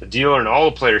 The dealer and all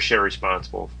the players share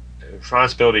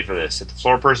responsibility for this. If the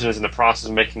floor person is in the process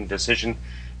of making a decision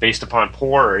based upon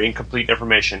poor or incomplete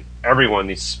information, everyone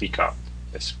needs to speak up,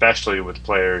 especially the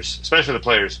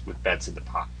players with bets in the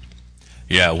pot.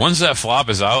 Yeah, once that flop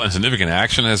is out and significant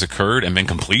action has occurred and been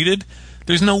completed,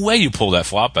 there's no way you pull that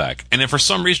flop back. And if for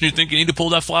some reason you think you need to pull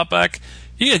that flop back,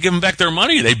 you got to give them back their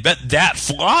money. They bet that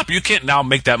flop. You can't now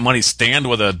make that money stand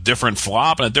with a different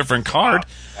flop and a different card.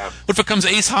 What if it comes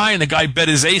ace high and the guy bet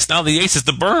his ace? Now the ace is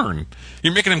the burn.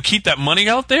 You're making him keep that money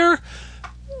out there?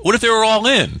 What if they were all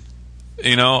in?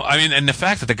 You know, I mean, and the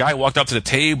fact that the guy walked up to the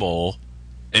table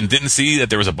and didn't see that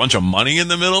there was a bunch of money in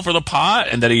the middle for the pot,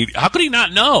 and that how could he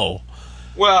not know?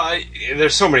 Well,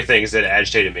 there's so many things that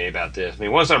agitated me about this. I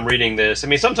mean, once I'm reading this, I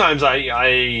mean, sometimes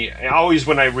I always,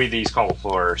 when I read these call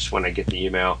floors, when I get the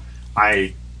email,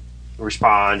 I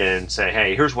respond and say,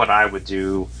 hey, here's what I would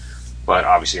do, but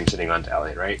obviously I'm sitting on to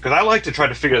Elliot, right? Because I like to try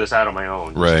to figure this out on my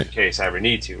own, right, in case I ever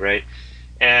need to, right?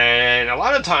 And a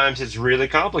lot of times it's really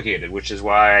complicated, which is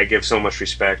why I give so much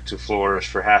respect to floors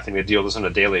for having to deal with this on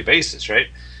a daily basis, right?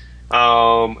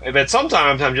 But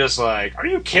sometimes I'm just like, are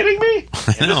you kidding me?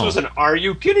 And this was an are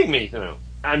you kidding me?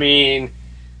 I mean,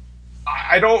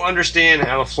 I don't understand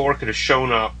how the floor could have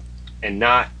shown up and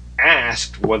not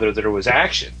asked whether there was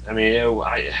action. I mean,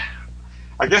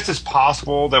 I guess it's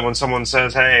possible that when someone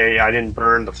says, hey, I didn't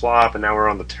burn the flop and now we're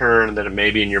on the turn, and then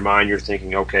maybe in your mind you're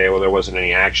thinking, okay, well, there wasn't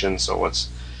any action, so let's...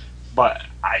 But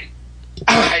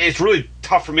it's really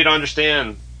tough for me to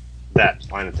understand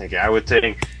that line of thinking. I would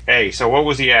think, hey, so what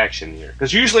was the action here?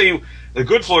 Because usually the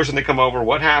good floors, when they come over,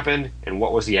 what happened and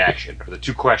what was the action are the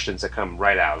 2 questions that come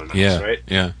right out of this, right?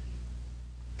 Yeah.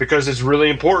 Because it's really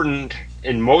important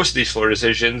in most of these floor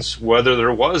decisions whether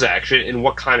there was action and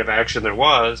what kind of action there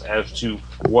was as to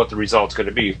what the result's going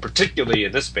to be, particularly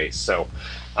in this space. So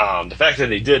the fact that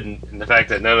they didn't, and the fact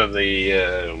that none of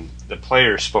the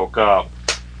players spoke up,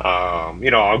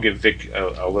 I'll give Vic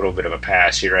a little bit of a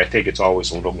pass here. I think it's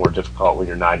always a little more difficult when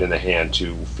you're not in the hand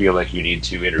to feel like you need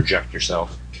to interject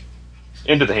yourself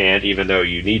into the hand, even though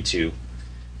you need to.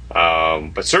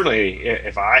 But certainly,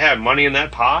 if I have money in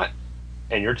that pot,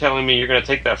 and you're telling me you're going to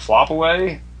take that flop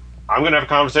away, I'm going to have a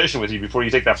conversation with you before you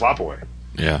take that flop away.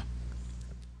 Yeah.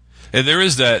 And there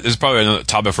is that. This is probably another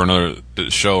topic for another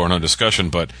show or another discussion,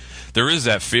 but there is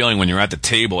that feeling when you're at the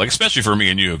table, like especially for me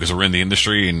and you, because we're in the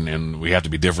industry and we have to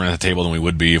be different at the table than we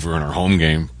would be if we were in our home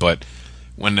game. But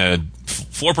when the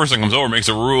floor person comes over and makes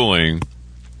a ruling,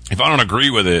 if I don't agree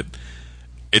with it,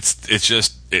 it's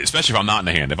just, especially if I'm not in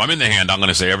the hand. If I'm in the hand, I'm going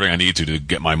to say everything I need to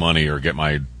get my money or get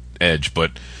my edge.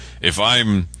 But if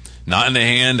I'm not in the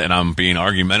hand and I'm being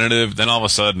argumentative, then all of a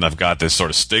sudden I've got this sort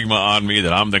of stigma on me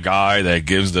that I'm the guy that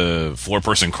gives the floor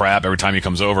person crap every time he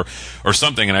comes over or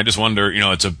something. And I just wonder,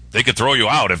 they could throw you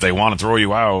out if they want to throw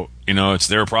you out. It's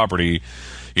their property.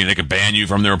 They could ban you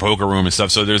from their poker room and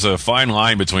stuff. So there's a fine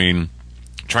line between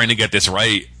trying to get this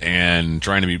right and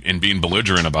trying to be and being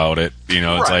belligerent about it.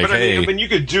 It's like, but hey, I mean, you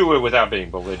could do it without being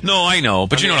belligerent. No, I know,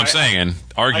 but you know what I'm saying.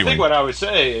 Arguing. I think what I would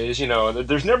say is,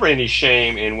 there's never any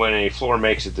shame in when a floor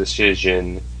makes a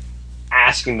decision,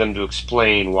 asking them to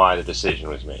explain why the decision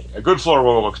was made. A good floor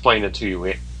will explain it to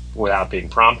you without being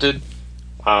prompted.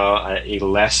 A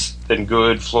less than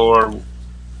good floor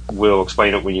will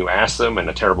explain it when you ask them, and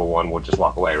a terrible one will just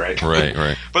walk away, right?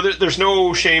 Right. But there's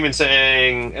no shame in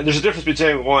saying, and there's a difference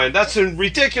between one, that's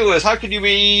ridiculous, how could you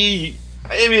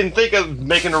even think of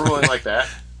making a ruling like that,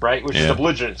 right? Which is the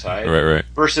belligerent side. Right.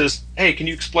 Versus, hey, can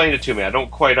you explain it to me? I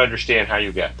don't quite understand how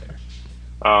you got there.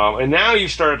 And now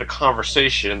you've started a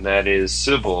conversation that is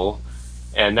civil,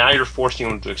 and now you're forcing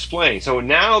him to explain. So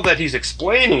now that he's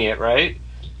explaining it, right,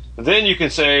 then you can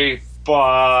say,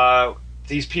 but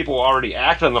these people already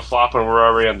acted on the flop and we're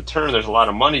already on the turn. There's a lot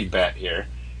of money bet here.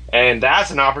 And that's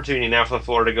an opportunity now for the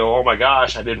floor to go, oh my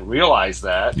gosh, I didn't realize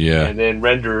that. Yeah. And then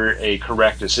render a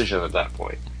correct decision at that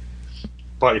point.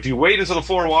 But if you wait until the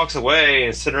floor walks away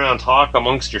and sit around and talk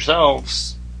amongst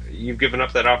yourselves, you've given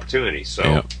up that opportunity.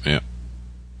 So Yeah.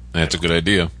 That's a good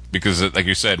idea. Because, like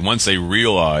you said, once they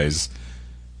realize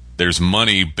there's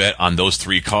money bet on those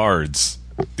three cards,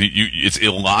 it's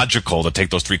illogical to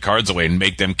take those three cards away and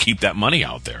make them keep that money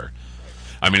out there.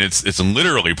 I mean, it's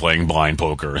literally playing blind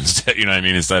poker instead.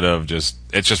 Instead of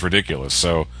it's just ridiculous.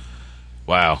 So,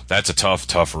 wow, that's a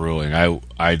tough ruling. I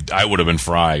would have been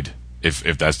fried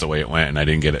if that's the way it went and I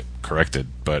didn't get it corrected.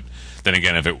 But then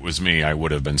again, if it was me, I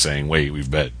would have been saying, wait,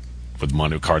 we've bet with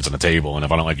money cards on the table, and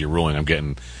if I don't like your ruling, I'm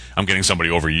getting somebody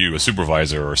over you, a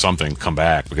supervisor or something, come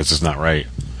back because it's not right.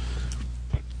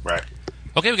 Right.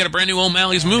 Okay, we got a brand new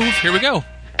O'Malley's Move. Here we go.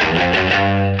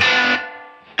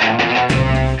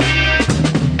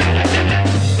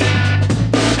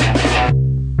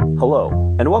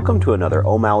 Hello, and welcome to another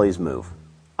O'Malley's Move.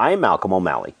 I am Malcolm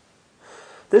O'Malley.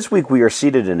 This week we are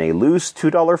seated in a loose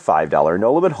 $2, $5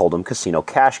 no-limit hold'em casino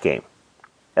cash game.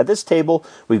 At this table,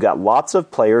 we've got lots of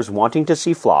players wanting to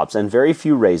see flops and very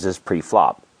few raises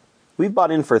pre-flop. We've bought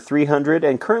in for $300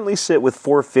 and currently sit with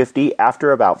 $450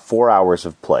 after about 4 hours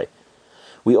of play.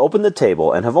 We open the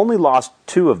table and have only lost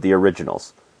 2 of the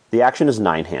originals. The action is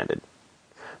 9-handed.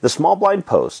 The small blind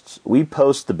posts, we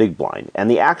post the big blind,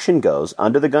 and the action goes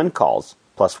under the gun calls,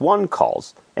 +1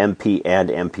 calls, MP and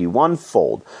MP1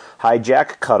 fold,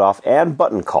 hijack, cutoff, and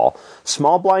button call.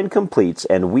 Small blind completes,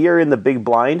 and we are in the big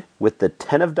blind with the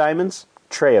 10 of diamonds,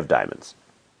 tray of diamonds.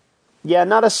 Yeah,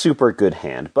 not a super good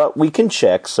hand, but we can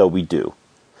check, so we do.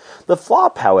 The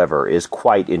flop, however, is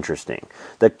quite interesting.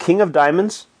 The king of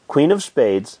diamonds, queen of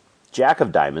spades, jack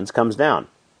of diamonds comes down.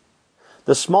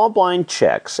 The small blind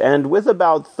checks, and with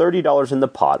about $30 in the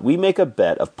pot, we make a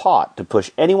bet of pot to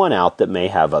push anyone out that may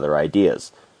have other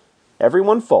ideas.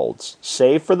 Everyone folds,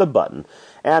 save for the button,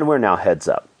 and we're now heads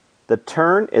up. The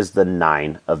turn is the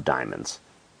 9 of diamonds.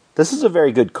 This is a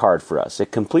very good card for us.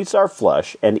 It completes our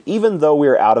flush, and even though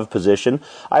we're out of position,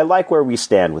 I like where we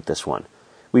stand with this one.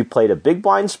 We played a big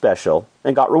blind special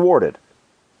and got rewarded.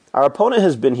 Our opponent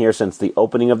has been here since the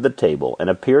opening of the table and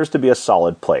appears to be a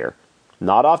solid player,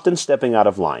 not often stepping out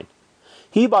of line.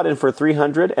 He bought in for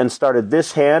 $300 and started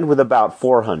this hand with about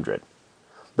 $400.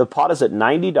 The pot is at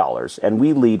 $90 and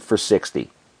we lead for $60.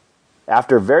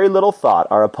 After very little thought,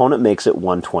 our opponent makes it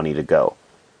 $120 to go.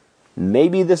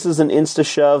 Maybe this is an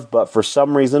insta-shove, but for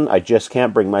some reason I just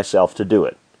can't bring myself to do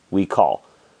it. We call.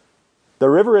 The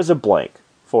river is a blank,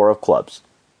 4 of clubs.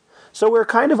 So we're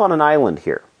kind of on an island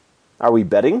here. Are we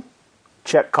betting?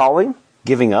 Check calling?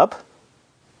 Giving up?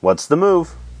 What's the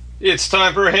move? It's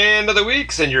time for Hand of the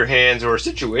Week. Send your hands or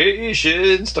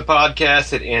situations to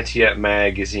podcast at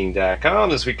antiupmagazine.com.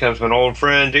 This week comes from an old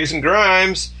friend, Jason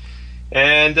Grimes.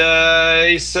 And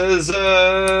he says,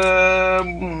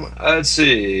 let's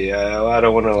see, I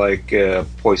don't want to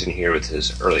poison here with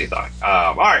his early thought.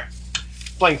 All right,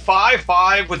 playing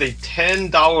 5-5 with a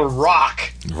 $10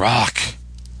 rock. Rock.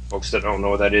 folks that don't know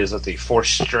what that is, that's the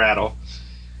forced straddle.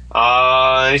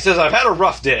 And he says, I've had a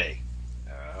rough day.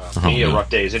 For me, a rough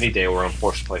day is any day where I'm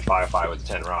forced to play 5-5 with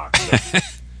 10 rocks. So.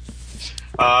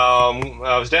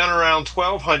 I was down around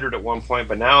 1,200 at one point,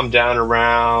 but now I'm down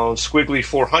around squiggly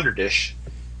 400-ish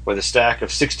with a stack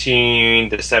of 16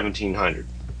 to 1,700.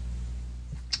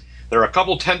 There are a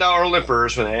couple $10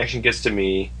 limpers when the action gets to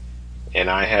me, and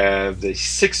I have the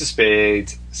 6 of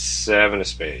spades, 7 of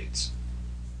spades.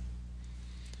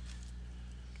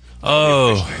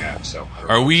 Oh, So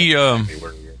are we? Where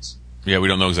he is. Yeah, we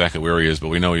don't know exactly where he is, but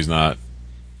we know he's not.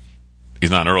 He's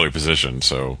not in early position.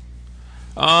 So,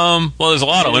 well, there's a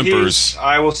lot of limpers.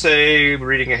 I will say,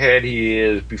 reading ahead, he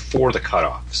is before the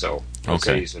cutoff. So, I'll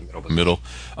say Okay, he's in middle.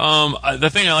 The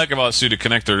thing I like about suited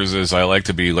connectors is I like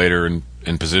to be later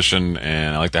in position,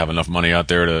 and I like to have enough money out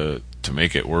there to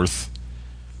make it worth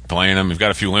playing him. We've got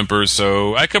a few limpers,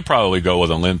 so I could probably go with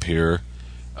a limp here.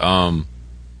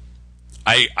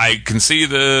 I can see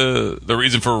the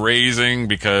reason for raising,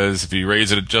 because if you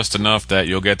raise it just enough that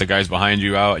you'll get the guys behind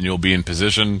you out and you'll be in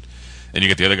position, and you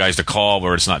get the other guys to call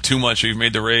where it's not too much you've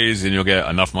made the raise, and you'll get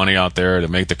enough money out there to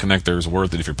make the connectors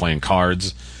worth it if you're playing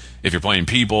cards. If you're playing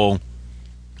people,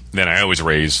 then I always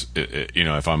raise.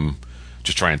 If I'm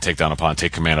just trying to take down a pot,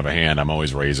 take command of a hand, I'm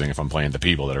always raising if I'm playing the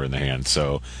people that are in the hand.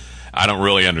 So I don't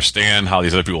really understand how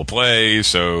these other people play,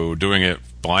 so doing it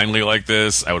blindly like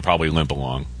this, I would probably limp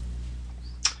along.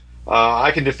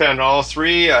 I can defend all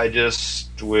three. I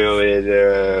just will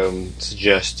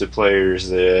suggest to players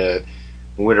that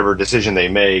whatever decision they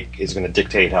make is going to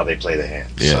dictate how they play the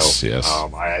hand. Yes.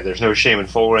 There's no shame in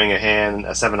folding a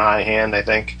 7-high hand, I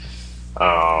think.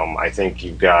 I think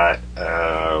you've got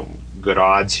good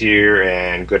odds here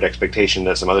and good expectation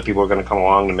that some other people are going to come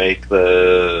along to make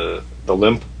the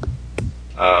limp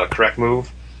correct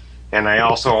move. And I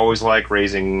also always like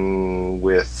raising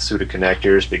with suited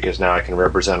connectors, because now I can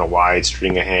represent a wide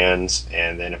string of hands,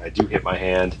 and then if I do hit my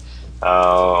hand,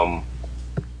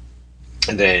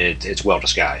 then it's well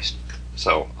disguised.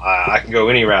 So I can go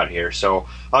any route here. So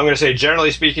I'm going to say,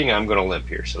 generally speaking, I'm going to limp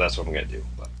here. So that's what I'm going to do.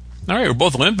 But All right, we're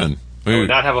both limping. I would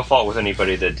not have a fault with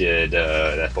anybody that did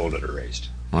that folded or raised.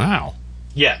 Wow.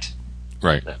 Yet.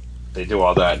 Right. They do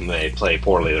all that and they play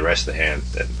poorly the rest of the hand,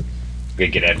 then we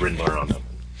get Ed Rindler on them.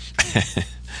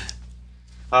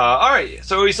 All right,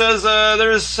 so he says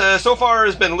there's so far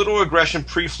has been little aggression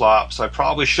pre-flop, so I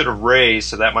probably should have raised,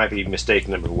 so that might be mistake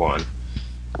number one.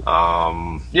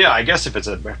 I guess if it's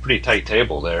a pretty tight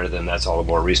table there, then that's all the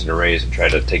more reason to raise and try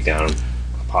to take down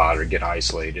a pot or get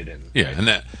isolated. And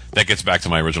that gets back to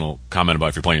my original comment about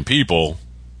if you're playing people,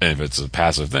 and if it's a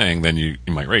passive thing, then you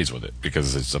might raise with it,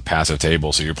 because it's a passive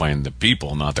table, so you're playing the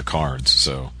people, not the cards.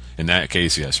 So in that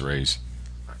case, yes, raise.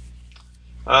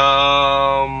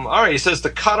 All right, he says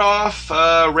the cutoff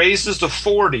raises to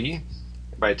 40.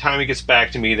 By the time he gets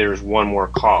back to me, there's one more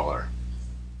caller.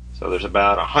 So there's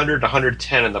about 100 to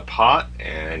 110 in the pot,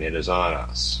 and it is on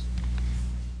us.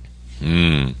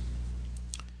 I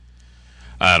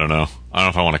don't know. I don't know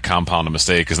if I want to compound a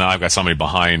mistake, because now I've got somebody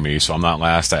behind me, so I'm not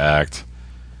last to act.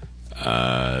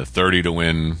 30 to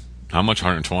win. How much?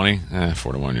 120?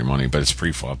 4 to 1 your money, but it's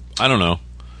pre-flop. I don't know.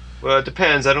 Well, it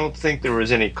depends. I don't think there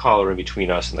was any caller in between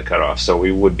us and the cutoff, so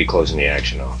we would be closing the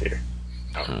action off here.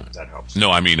 That helps. No,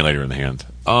 I mean later in the hand.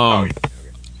 Okay.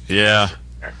 Yeah.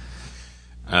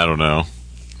 I don't know.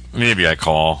 Maybe I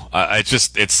call. It's a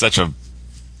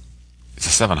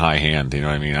 7-high hand, you know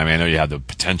what I mean? I know you have the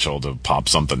potential to pop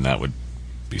something that would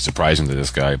be surprising to this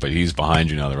guy, but he's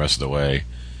behind you now the rest of the way.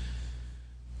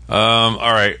 All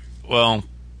right. Well,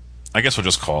 I guess we'll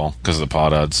just call because of the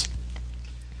pot odds.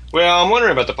 Well, I'm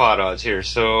wondering about the pot odds here.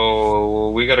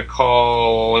 So we got to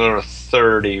call another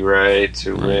 30, right,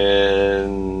 to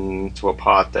win to a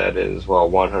pot that is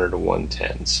 100 to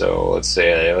 110. So let's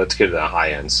get to the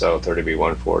high end. So 30 be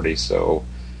 140. So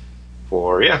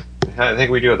I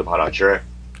think we do have the pot odds, sure.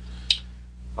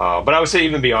 But I would say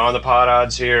even beyond the pot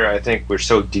odds here, I think we're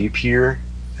so deep here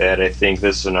that I think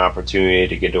this is an opportunity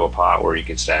to get to a pot where you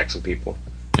can stack some people,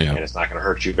 and it's not going to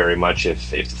hurt you very much if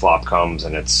the flop comes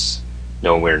and it's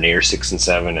nowhere near 6 and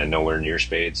 7 and nowhere near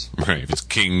spades. Right. If it's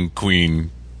king, queen,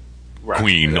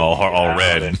 queen, all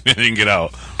red, and you can get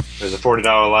out. There's a $40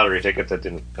 lottery ticket that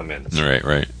didn't come in.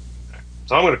 Right.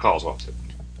 So I'm going to call as well, too.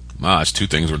 Wow, that's two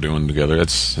things we're doing together.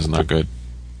 That's not good.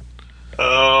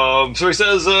 So he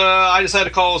says, I decided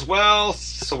to call as well.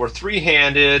 So we're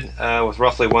three-handed with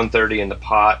roughly 130 in the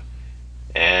pot.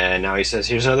 And now he says,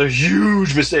 here's another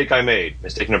huge mistake I made.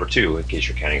 Mistake number 2, in case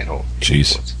you're counting at home.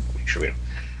 Jeez. Let's make sure we don't.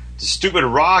 The stupid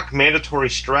rock mandatory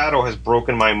straddle has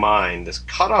broken my mind. This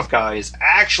cutoff guy is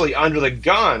actually under the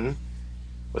gun,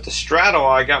 With the straddle,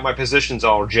 I got my positions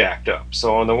all jacked up.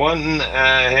 So on the one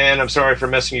hand, I'm sorry for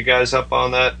messing you guys up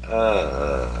on that.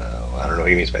 I don't know what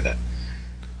he means by that.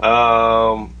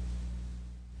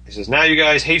 He says, now you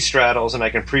guys hate straddles, and I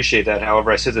can appreciate that. However,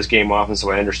 I sit this game often,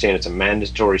 so I understand it's a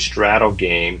mandatory straddle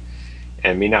game,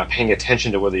 and me not paying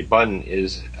attention to where the button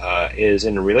is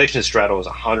in relation to straddle is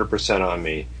 100% on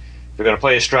me. If you're going to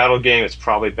play a straddle game, it's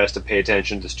probably best to pay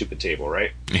attention to the stupid table,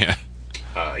 right? Yeah.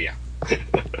 Yeah.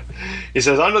 He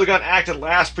says, under the gun acted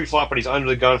last pre-flop, but he's under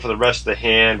the gun for the rest of the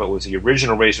hand, but was the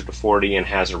original raiser to 40 and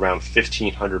has around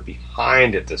 1,500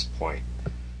 behind at this point.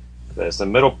 As the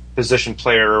middle position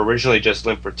player originally just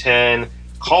limped for 10,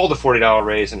 called a $40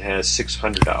 raise and has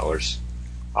 $600.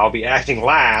 I'll be acting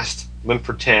last, limp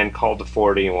for 10, called to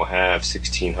 40, and we'll have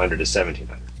 1,600 to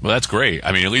 1,700. Well, that's great.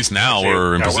 I mean, at least now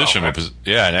we're in position. Well, right?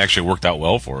 Yeah, it actually worked out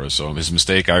well for us. So his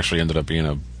mistake actually ended up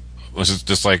being was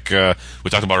just like we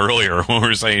talked about earlier when we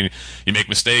were saying you make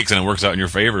mistakes and it works out in your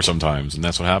favor sometimes, and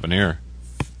that's what happened here.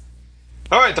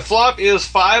 All right, the flop is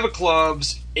 5 of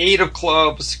clubs, 8 of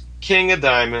clubs, king of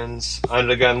diamonds. Under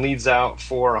the gun leads out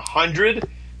for 100.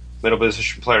 Middle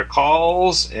position player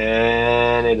calls,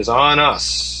 and it is on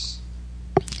us.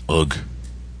 Ugh.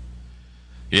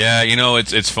 Yeah,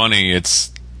 it's funny.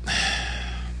 It's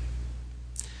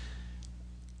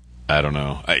I don't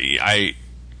know. I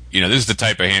this is the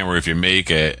type of hand where if you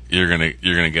make it, you're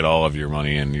gonna get all of your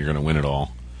money and you're gonna win it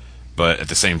all. But at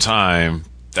the same time,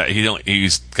 that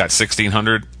he's got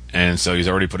 1,600, and so he's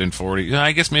already put in 40. Yeah,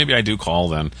 I guess maybe I do call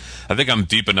then. I think I'm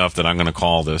deep enough that I'm gonna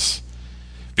call this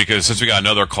because since we got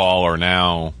another caller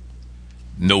now,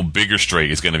 no bigger straight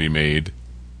is gonna be made.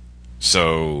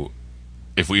 So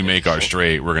if we make our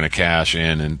straight, we're gonna cash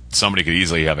in, and somebody could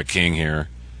easily have a king here.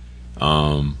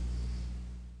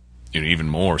 Even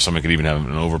more. Somebody could even have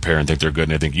an overpair and think they're good,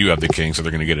 and they think you have the king, so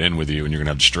they're going to get in with you, and you're going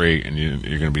to have the straight, and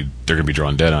they're going to be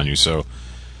drawing dead on you. So,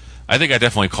 I think I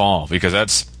definitely call because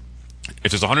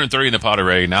if there's 130 in the pot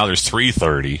array, now there's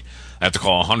 330. I have to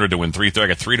call 100 to win 330. I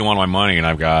got 3 to 1 on my money, and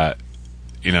I've got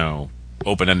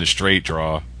open-ended straight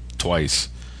draw twice.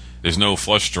 There's no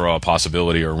flush draw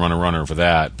possibility or runner for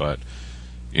that, but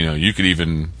you could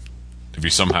even if you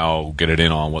somehow get it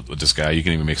in on with this guy, you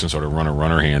can even make some sort of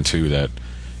runner hand too that.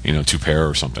 2 pair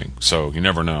or something. So you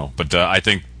never know. But I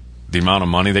think the amount of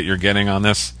money that you're getting on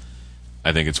this,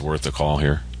 I think it's worth the call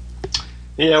here.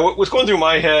 Yeah, what's going through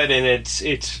my head, and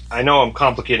it's I know I'm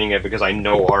complicating it because I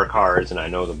know our cards and I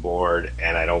know the board,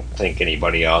 and I don't think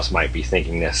anybody else might be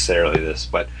thinking necessarily this.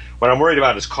 But what I'm worried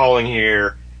about is calling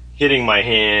here, hitting my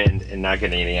hand, and not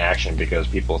getting any action because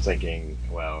people thinking,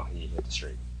 well, he hit the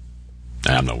straight.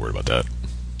 I'm not worried about that.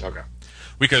 Okay.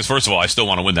 Because first of all, I still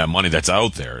want to win that money that's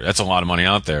out there. That's a lot of money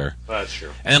out there. That's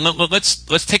true. And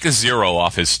let's take a 0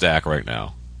 off his stack right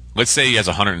now. Let's say he has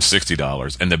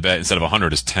 $160, and the bet instead of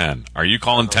 100 is 10. Are you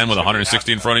calling 10 with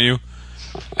 160 in front of you?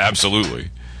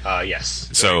 Absolutely. Yes.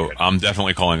 So I'm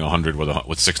definitely calling 100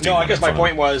 with 60. No, I guess my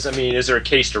point was, is there a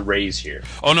case to raise here?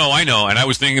 Oh no, I know, and I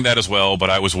was thinking that as well,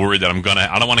 but I was worried that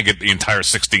I don't want to get the entire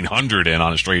 1,600 in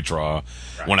on a straight draw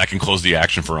when I can close the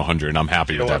action for 100, and I'm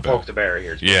happy with that. You don't want to poke the bear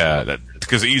here. Yeah,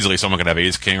 because easily someone could have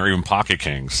ace king or even pocket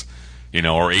kings,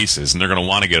 or aces, and they're going to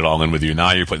want to get it all in with you.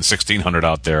 Now you're putting 1,600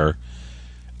 out there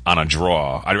on a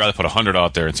draw. I'd rather put 100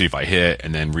 out there and see if I hit,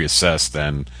 and then reassess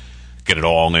than get it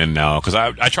all in now, because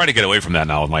I try to get away from that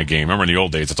now with my game. Remember in the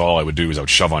old days, that's all I would do is I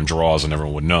would shove on draws and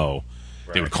everyone would know.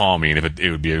 Right. They would call me, and it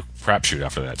would be a crapshoot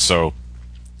after that. So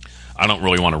I don't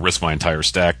really want to risk my entire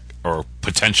stack or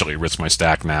potentially risk my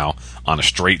stack now on a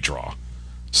straight draw.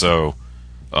 So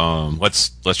let's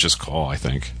just call, I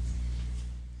think.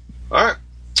 All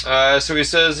right. So he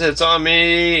says it's on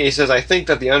me. He says I think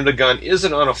that the undergun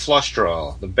isn't on a flush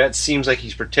draw. The bet seems like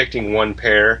he's protecting one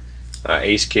pair.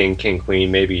 Ace, king, king, queen,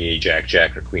 maybe a jack,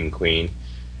 jack, or queen, queen.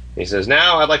 He says,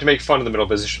 now I'd like to make fun of the middle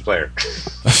position player.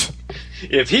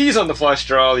 If he's on the flush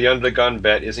draw, the undergun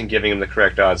bet isn't giving him the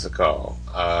correct odds to call.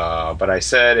 But I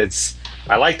said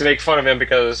I like to make fun of him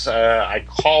because I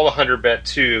call 100 bet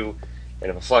too, and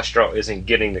if a flush draw isn't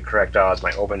getting the correct odds,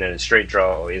 my open-ended straight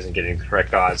draw isn't getting the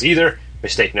correct odds either.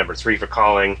 Mistake number 3 for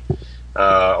calling,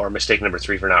 or mistake number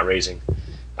 3 for not raising.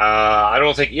 I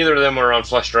don't think either of them are on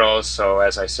flush draws, so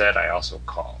as I said, I also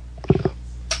call.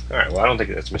 All right, well, I don't think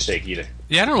that's a mistake either.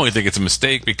 Yeah, I don't really think it's a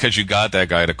mistake because you got that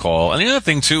guy to call. And the other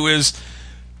thing, too, is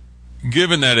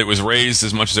given that it was raised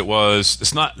as much as it was,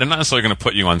 they're not necessarily going to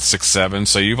put you on 6-7,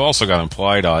 so you've also got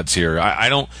implied odds here. I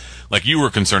don't, like you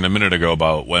were concerned a minute ago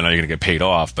about when are you going to get paid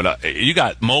off, but you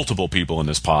got multiple people in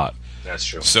this pot. That's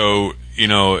true. So,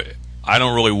 I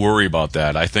don't really worry about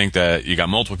that. I think that you got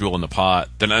multiple people in the pot.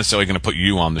 They're not necessarily going to put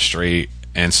you on the straight.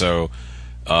 And so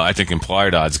I think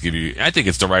implied odds give you. I think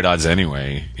it's the right odds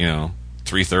anyway.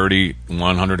 330,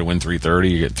 100 to win 330.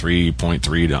 You get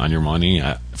 3.3 on your money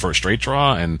for a straight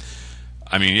draw. And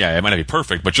I mean, yeah, it might not be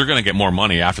perfect, but you're going to get more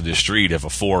money after this street if a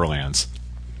 4 lands.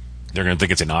 They're going to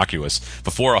think it's innocuous.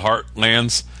 Before a heart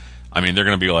lands, I mean, they're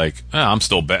going to be like, I'm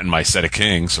still betting my set of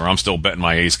kings, or I'm still betting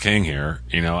my ace king here.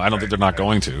 I don't think they're not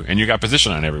going to. And you got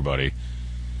position on everybody.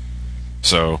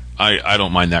 So I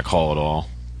don't mind that call at all.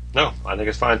 No, I think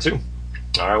it's fine too.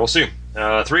 All right, we'll see.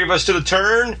 3 of us to the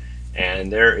turn,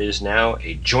 and there is now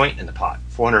a joint in the pot.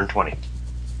 420.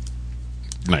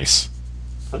 Nice.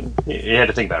 You had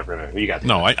to think about it for a minute. You got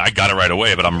No, I got it right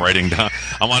away, but I'm writing down.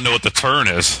 I want to know what the turn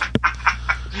is.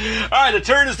 All right, the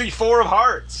turn is the 4 of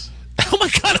hearts. Oh my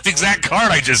god, it's the exact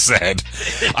card I just said.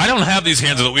 I don't have these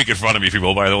hands of the week in front of me,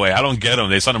 people, by the way. I don't get them.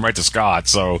 They send them right to Scott,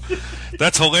 so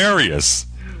that's hilarious.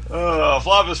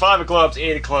 Flop is 5 of clubs,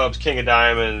 8 of clubs, king of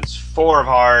diamonds, 4 of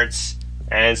hearts,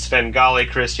 and Svengali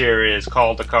Chris here is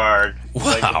called the card. Wow.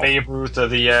 Like the Babe Ruth of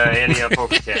the NEM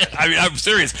PokerCast. I mean, I'm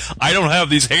serious. I don't have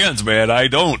these hands, man. I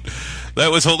don't.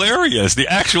 That was hilarious. The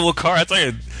actual card. I tell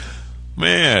you,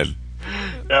 man.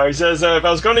 Now he says, if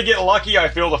I was going to get lucky, I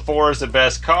feel the 4 is the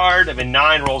best card. If a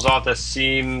 9 rolls off, that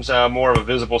seems more of a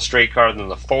visible straight card than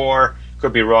the 4.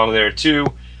 Could be wrong there, too.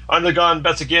 Under the gun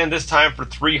bets again, this time for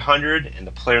 300, and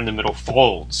the player in the middle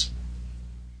folds.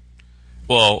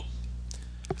 Well,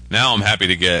 now I'm happy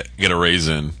to get a raise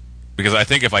in, because I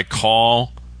think if I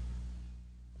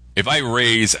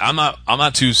raise, I'm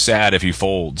not too sad if he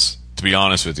folds, to be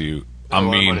honest with you. I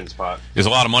mean, there's a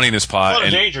lot of money in this pot. A lot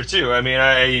of danger, too. I mean,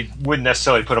 I wouldn't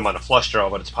necessarily put him on a flush draw,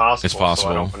 but it's possible. It's possible.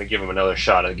 So I don't want to give him another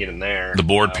shot at getting there. The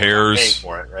board pairs. Paying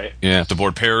for it, right? Yeah, if the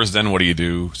board pairs, then what do you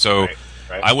do? So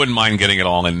Right. I wouldn't mind getting it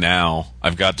all in now.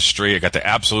 I've got the straight. I got the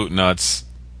absolute nuts.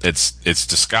 It's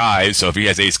disguised, so if he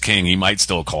has ace king, he might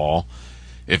still call.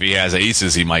 If he has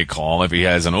aces, he might call. If he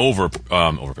has an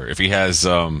overpair, if he has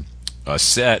a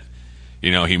set,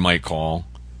 he might call.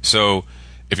 So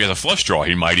if he has a flush draw,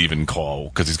 he might even call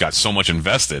because he's got so much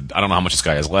invested. I don't know how much this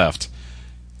guy has left.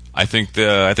 I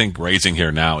think raising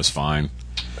here now is fine.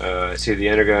 I see the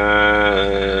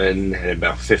undergun at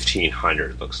about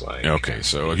 1,500. Looks like. Okay,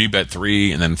 so if you bet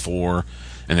 3 and then 4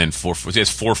 and then 4, he has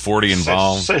 440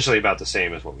 involved. Essentially about the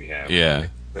same as what we have. Yeah.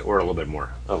 Or a little bit more.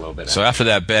 A little bit. So after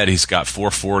that bet, he's got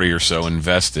 440 or so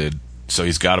invested. So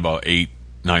he's got about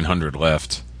 900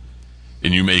 left.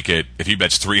 And you make it, if he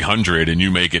bets 300 and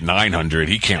you make it 900,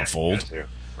 he can't fold.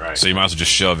 Right. So you might as well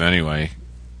just shove anyway.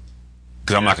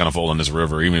 Because I'm not going to fold on this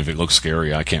river. Even if it looks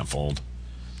scary, I can't fold.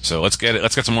 So let's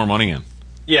get some more money in.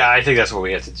 Yeah, I think that's what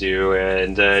we have to do.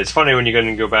 And it's funny when you're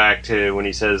going to go back to when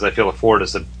he says, I feel the 4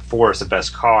 is the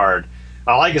best card.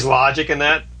 I like his logic in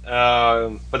that.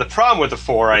 But the problem with the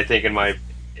 4, I think,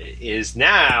 is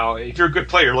now, if you're a good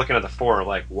player, you're looking at the 4,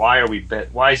 like, why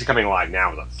is he coming alive now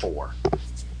with a 4?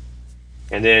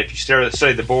 And then if you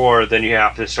study the board, then you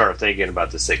have to start thinking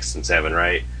about the 6 and 7,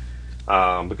 right?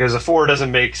 Because the 4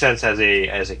 doesn't make sense as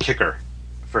a kicker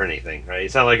for anything, right?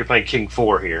 It's not like you're playing King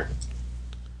 4 here.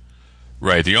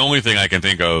 Right. The only thing I can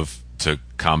think of to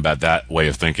combat that way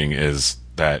of thinking is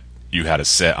that you had a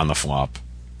set on the flop,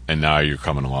 and now you're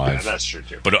coming alive. Yeah, that's true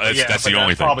too. But that's the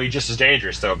only thing. Probably just as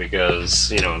dangerous though,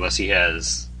 because unless he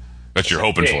has. That's what you're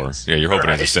hoping kings. for. Yeah, you're hoping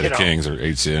Right, has a set of kings or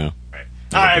eights. Yeah. Right.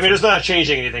 I mean, it's not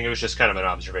changing anything. It was just kind of an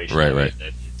observation. Right.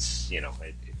 That it's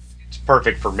it's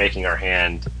perfect for making our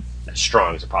hand as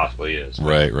strong as it possibly is.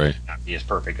 Right. Not be as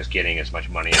perfect as getting as much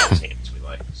money out of his hand as we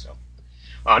like. So.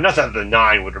 Not that the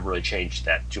 9 would have really changed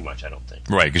that too much, I don't think.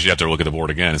 Right, because you have to look at the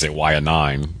board again and say, why a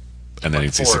 9? And then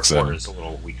you'd see 6, 7. 4 is a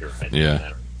little weaker. I think, Yeah. than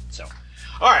that. So,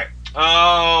 all right.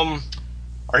 Our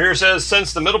hero says,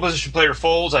 since the middle position player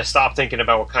folds, I stopped thinking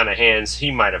about what kind of hands he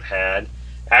might have had.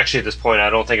 Actually, at this point, I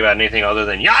don't think about anything other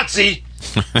than Yahtzee,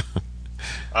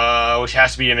 which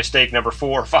has to be a mistake number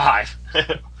 4 or 5.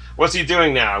 What's he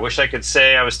doing now? I wish I could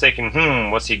say I was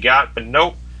thinking, what's he got? But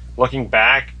nope. Looking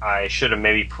back, I should have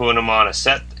maybe put him on a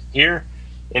set here.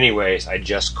 Anyways, I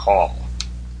just call.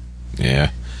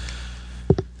 Yeah.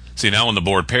 See, now when the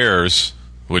board pairs,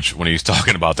 which when he's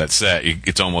talking about that set,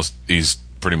 he's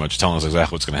pretty much telling us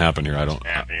exactly what's going to happen here. I don't.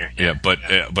 Yeah, but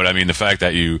I mean the fact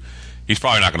that he's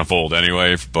probably not going to fold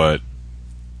anyway. But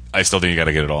I still think you got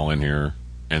to get it all in here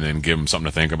and then give him something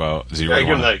to think about. Give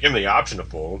him the option to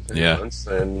fold. Yeah.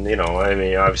 And I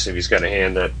mean, obviously, if he's got a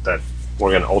hand that we're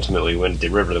going to ultimately win the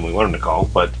river than we want him to call.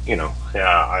 But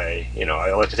I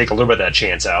like to take a little bit of that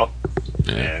chance out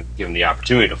and give him the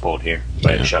opportunity to fold here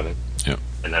by shoving. Yeah.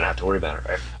 And not have to worry about it,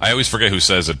 right? I always forget who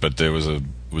says it, but there was a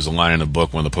line in the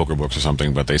book, one of the poker books or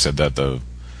something, but they said that the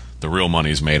real money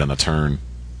is made on the turn,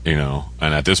 and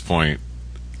at this point,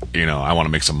 I want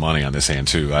to make some money on this hand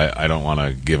too. I don't want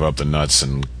to give up the nuts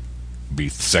and be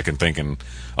second thinking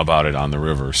about it on the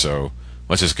river. So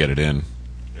let's just get it in.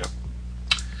 Yep.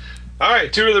 All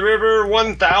right, 2 of the river,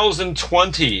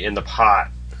 1,020 in the pot.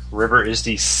 River is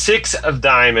the 6 of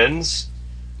diamonds.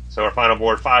 So our final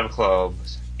board: 5 of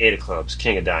clubs, 8 of clubs,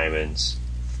 king of diamonds,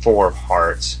 4 of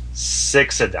hearts,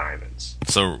 6 of diamonds.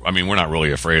 So, I mean, we're not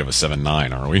really afraid of a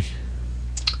 7-9, are we?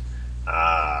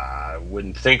 I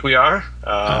wouldn't think we are.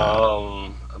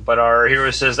 But our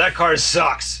hero says that card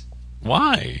sucks.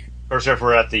 Why? Of course, if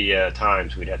we're at the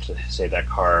Times, we'd have to say that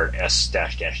card S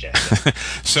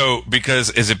 --. So,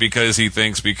 is it because he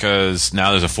thinks because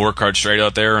now there's a 4-card straight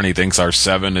out there and he thinks our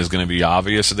 7 is going to be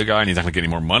obvious to the guy and he's not going to get any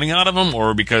more money out of him?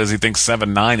 Or because he thinks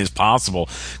 7-9 is possible?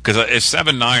 Because if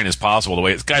 7-9 is possible,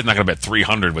 this guy's not going to bet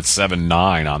 300 with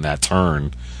 7-9 on that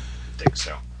turn. I think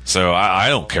so. So I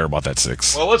don't care about that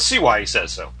 6. Well, let's see why he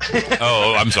says so.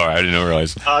 Oh, I'm sorry. I didn't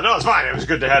realize. No, it's fine. It was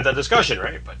good to have that discussion,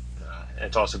 right? But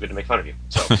it's also good to make fun of you.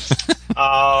 So,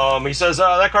 he says,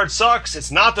 that card sucks. It's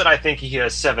not that I think he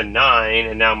has 7-9,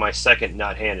 and now my second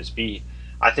nut hand is beat.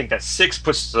 I think that 6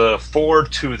 puts the 4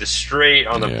 to the straight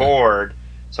on the board,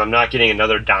 so I'm not getting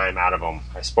another dime out of him.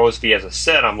 I suppose if he has a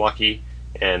set, I'm lucky,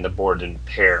 and the board didn't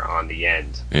pair on the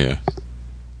end. Yeah.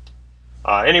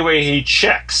 Anyway, he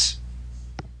checks.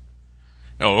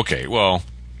 Oh, okay. Well,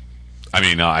 I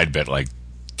mean, I'd bet like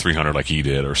 300 like he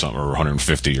did or something, or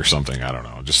 150 or something. I don't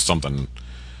know. Just something.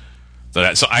 So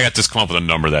I got to come up with a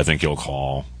number that I think he'll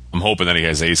call. I'm hoping that he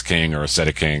has ace king or a set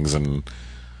of kings and,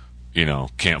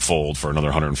 can't fold for another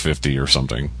 150 or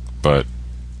something. But,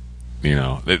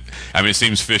 it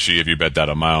seems fishy if you bet that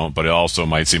amount, but it also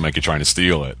might seem like you're trying to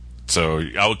steal it. So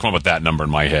I would come up with that number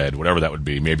in my head, whatever that would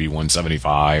be, maybe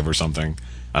 175 or something.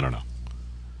 I don't know.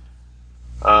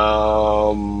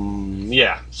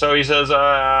 Yeah. So he says,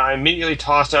 I immediately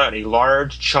tossed out a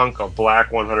large chunk of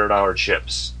black $100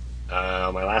 chips. My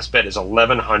last bet is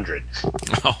 1,100.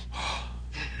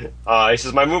 He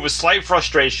says, my move is slight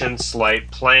frustration,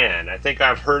 slight plan. I think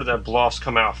I've heard that bluffs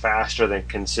come out faster than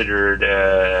considered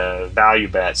value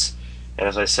bets. And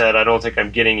as I said, I don't think I'm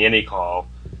getting any call,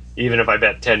 even if I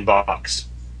bet $10.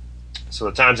 So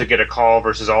the times I get a call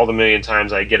versus all the million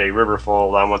times I get a river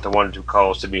fold, I want the 1 or 2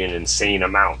 calls to be an insane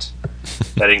amount.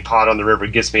 Betting pot on the river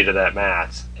gets me to that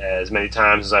math. As many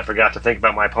times as I forgot to think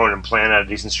about my opponent and plan out a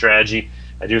decent strategy,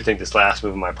 I do think this last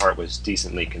move on my part was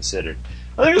decently considered.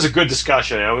 I think it was a good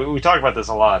discussion. We talk about this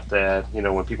a lot, that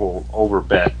when people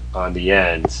overbet on the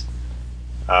end,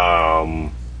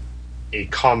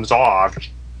 it comes off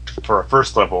for a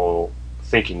first level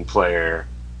thinking player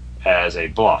as a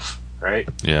bluff. Right?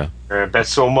 Yeah. Or bet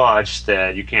so much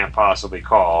that you can't possibly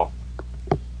call.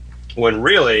 When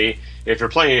really, if you're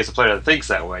playing against a player that thinks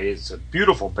that way, it's a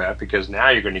beautiful bet because now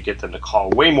you're going to get them to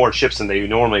call way more chips than they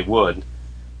normally would,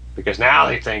 because now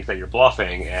they think that you're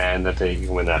bluffing and that they can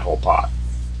win that whole pot.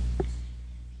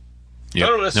 Yep.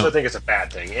 I don't necessarily think it's a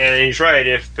bad thing. And he's right.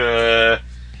 If the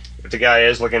guy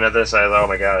is looking at this, I thought, oh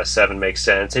my god, a 7 makes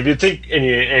sense. If you think,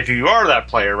 if you are that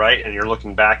player, right, and you're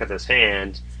looking back at this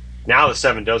hand, now the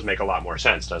 7 does make a lot more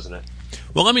sense, doesn't it?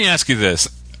 Well, let me ask you this.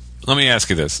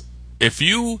 If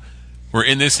you were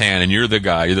in this hand and you're the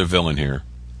guy, you're the villain here,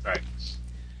 right?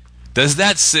 Does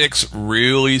that 6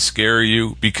 really scare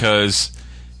you? Because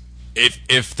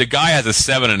if the guy has a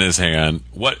 7 in his hand,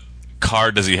 what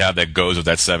card does he have that goes with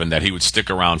that 7 that he would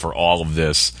stick around for all of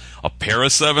this? A pair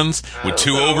of 7s with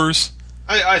 2 overs?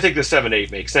 I think the 7-8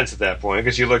 makes sense at that point,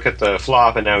 because you look at the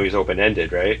flop and now he's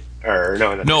open-ended, right? Or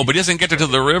no, but he doesn't get to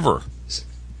the river.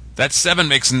 That 7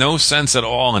 makes no sense at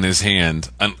all in his hand,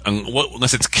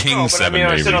 unless it's king 7. I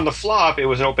maybe. said on the flop it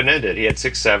was open-ended. He had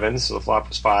 6 7s, so the flop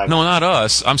was 5. No, not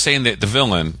us. I'm saying that the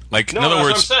villain. Like, in other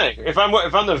words, that's what I'm saying.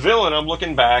 If I'm the villain, I'm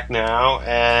looking back now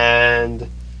and.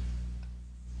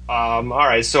 All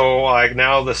right, so like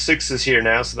now the 6 is here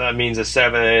now, so that means a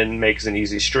 7 makes an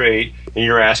easy straight, and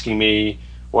you're asking me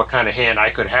what kind of hand I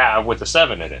could have with a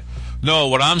 7 in it. No,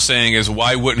 what I'm saying is,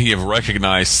 why wouldn't he have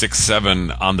recognized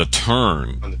 6-7 on the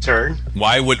turn? On the turn?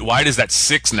 Why does that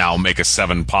 6 now make a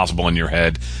 7 possible in your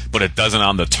head, but it doesn't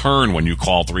on the turn when you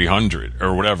call 300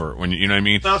 or whatever? When you know what I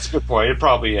mean? That's a good point. It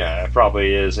probably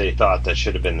is a thought that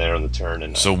should have been there on the turn.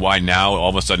 And so why now? All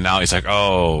of a sudden now he's like,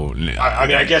 oh.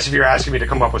 I guess if you're asking me to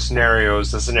come up with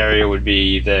scenarios, the scenario would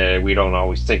be that we don't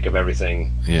always think of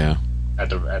everything. Yeah. At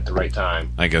the right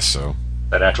time. I guess so.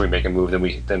 That after we make a move,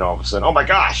 then all of a sudden, oh my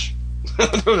gosh.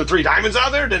 The 3 diamonds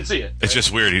out there? Didn't see it. It's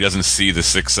just weird. He doesn't see the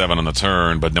 6-7 on the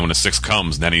turn, but then when the 6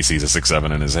 comes, then he sees a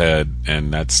 6-7 in his head,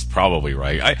 and that's probably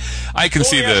right. I can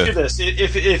see the. You this.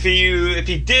 If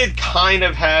he did kind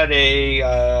of had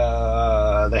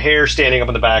the hair standing up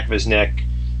on the back of his neck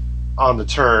on the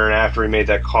turn after he made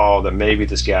that call that maybe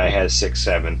this guy has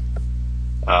 6-7.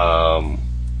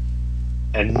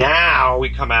 And now we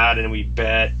come out and we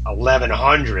bet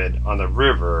 1,100 on the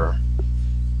river.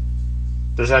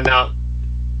 Does that now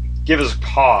give us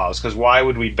pause? Because why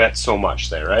would we bet so much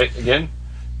there, right? Again?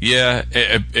 Yeah,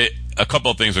 a couple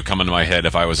of things would come into my head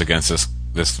if I was against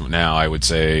this now. I would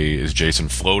say, is Jason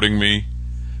floating me?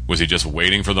 Was he just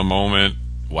waiting for the moment?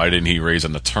 Why didn't he raise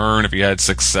on the turn if he had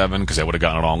 6-7? Because I would have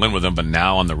gotten it all in with him. But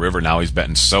now on the river, now he's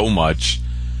betting so much.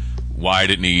 Why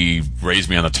didn't he raise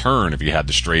me on the turn if he had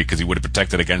the straight? Because he would have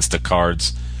protected against the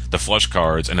cards, the flush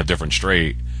cards, and a different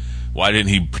straight. Why didn't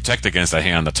he protect against that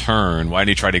hand on the turn? Why didn't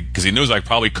he try to... Because he knows I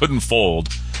probably couldn't fold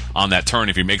on that turn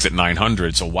if he makes it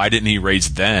 900. So why didn't he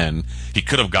raise then? He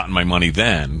could have gotten my money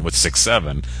then with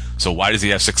 6-7. So why does he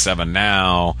have 6-7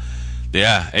 now?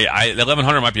 Yeah,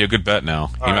 1,100 might be a good bet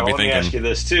now. He might be thinking... Let me ask you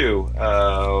this, too.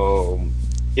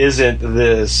 Isn't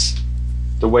this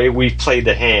the way we've played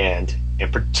the hand...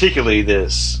 and particularly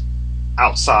this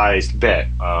outsized bet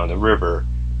on the river,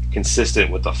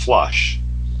 consistent with the flush,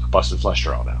 a busted flush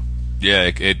draw now? Yeah,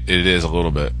 it is a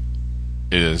little bit.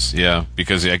 It is, yeah,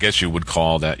 because I guess you would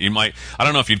call that. You might. I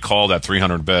don't know if you'd call that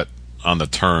 300 bet on the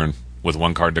turn with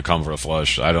one card to come for a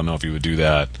flush. I don't know if you would do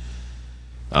that.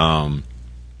 But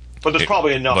there's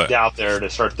probably enough doubt there to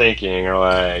start thinking, or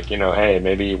like, hey,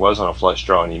 maybe he was on a flush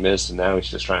draw and he missed, and now he's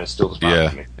just trying to steal the spot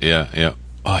from me. Yeah.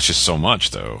 Oh, it's just so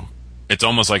much, though. It's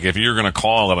almost like if you're going to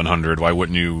call 1,100, why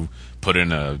wouldn't you put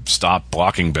in a stop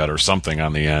blocking bet or something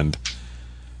on the end?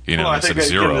 I think that,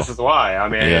 again, this is why. I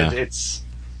mean, it's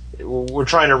we're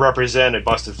trying to represent a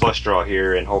busted flush draw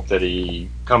here and hope that he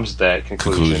comes to that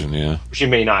conclusion, which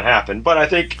may not happen. But I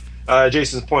think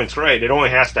Jason's point's right. It only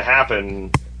has to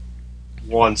happen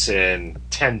once in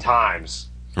 10 times.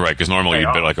 Right, because normally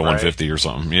you'd bet like a 150 or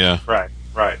something. Yeah. Right.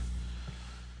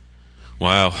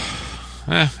 Wow.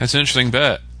 That's an interesting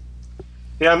bet.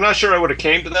 Yeah, I'm not sure I would have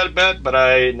came to that bet, but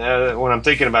when I'm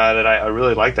thinking about it, I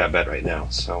really like that bet right now.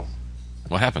 So,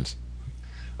 what happens?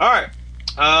 All right.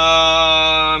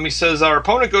 He says our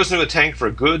opponent goes into a tank for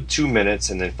a good 2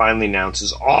 minutes and then finally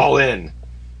announces all in.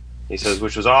 He says,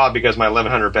 which was odd because my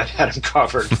 1,100 bet had him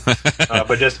covered.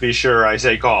 But just to be sure, I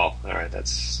say call. All right,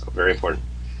 that's very important.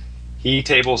 He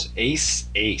tables ace.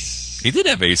 He did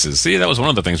have aces. See, that was one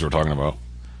of the things we were talking about.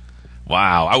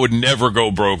 Wow, I would never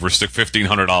go broke for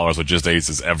 $1,500 with just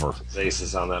aces ever.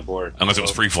 Aces on that board. Unless it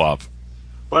was free flop.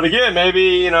 But again,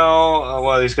 maybe,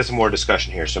 well, he's got some more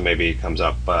discussion here, so maybe it comes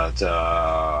up. But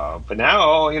now,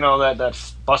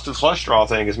 that busted flush draw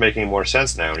thing is making more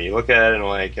sense now. When you look at it and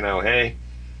like, hey,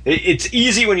 it's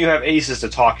easy when you have aces to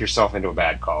talk yourself into a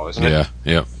bad call, isn't it?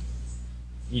 Yeah.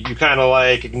 You kind of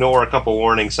like ignore a couple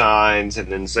warning signs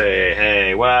and then say,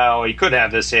 hey, well, he could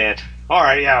have this hand. All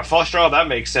right, yeah, flush draw, that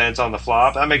makes sense on the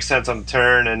flop. That makes sense on the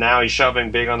turn, and now he's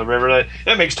shoving big on the river.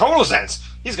 That makes total sense.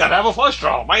 He's got to have a flush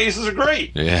draw. My aces are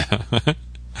great. Yeah.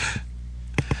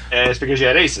 And it's because you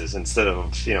had aces instead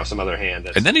of, some other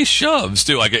hand. And then he shoves,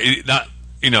 too. Like, not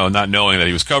knowing that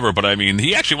he was covered, but, I mean,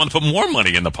 he actually wanted to put more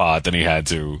money in the pot than he had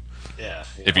to. Yeah.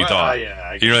 If he thought.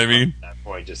 Yeah, you know what I mean? At that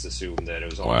point, just assume that it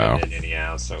was all in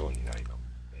anyhow, so,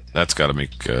 That's got to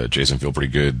make Jason feel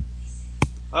pretty good.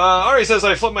 All right, he says,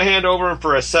 I flipped my hand over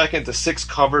for a second. The 6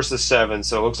 covers the 7,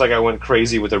 so it looks like I went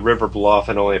crazy with a river bluff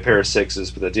and only a pair of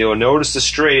 6s. But the dealer noticed the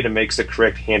straight and makes the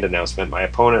correct hand announcement. My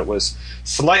opponent was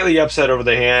slightly upset over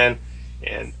the hand,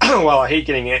 and while I hate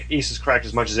getting aces cracked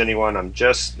as much as anyone, I'm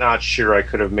just not sure I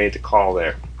could have made the call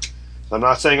there. So I'm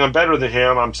not saying I'm better than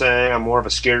him. I'm saying I'm more of a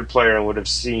scared player and would have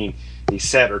seen the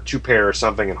set or 2 pair or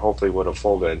something and hopefully would have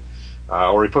folded.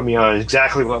 Or he put me on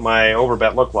exactly what my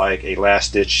overbet looked like, a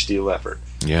last-ditch steal effort.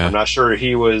 Yeah. I'm not sure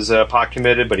he was pot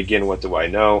committed, but again, what do I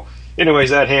know?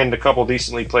 Anyways, that hand, a couple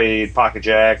decently played pocket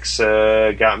jacks,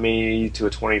 got me to a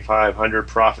 2,500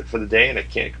 profit for the day, and I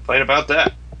can't complain about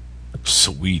that.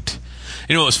 Sweet.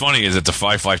 What's funny is it's a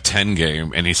 5-5-10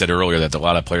 game, and he said earlier that a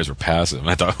lot of players were passive. And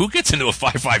I thought, who gets into a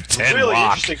 5-5-10 really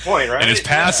rock? Interesting point, right? And is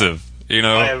passive.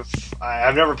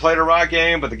 I've never played a rock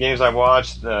game, but the games I've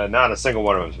watched, not a single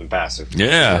one of them has been passive.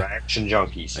 Yeah. They're action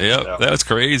junkies. Yep, so. That's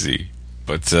crazy.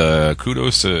 But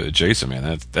kudos to Jason,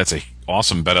 man. That's a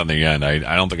awesome bet on the end.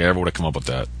 I don't think I ever would have come up with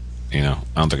that. I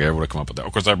don't think I ever would have come up with that.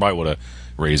 Of course, I probably would have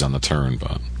raised on the turn,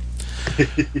 but...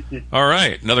 All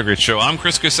right, another great show. I'm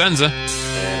Chris Cosenza.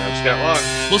 And I'm Scott Long.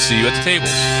 We'll see you at the tables.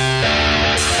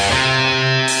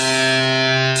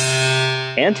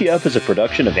 Ante Up is a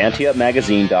production of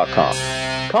AnteUpMagazine.com.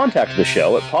 Contact the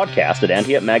show at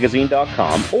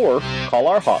podcast@AnteUpMagazine.com or call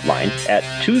our hotline at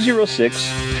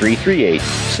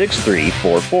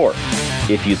 206-338-6344.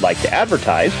 If you'd like to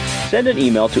advertise, send an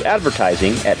email to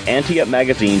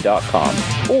advertising@anteupmagazine.com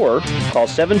or call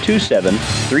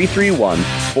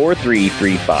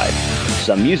 727-331-4335.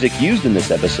 Some music used in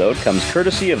this episode comes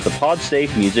courtesy of the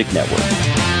PodSafe Music Network.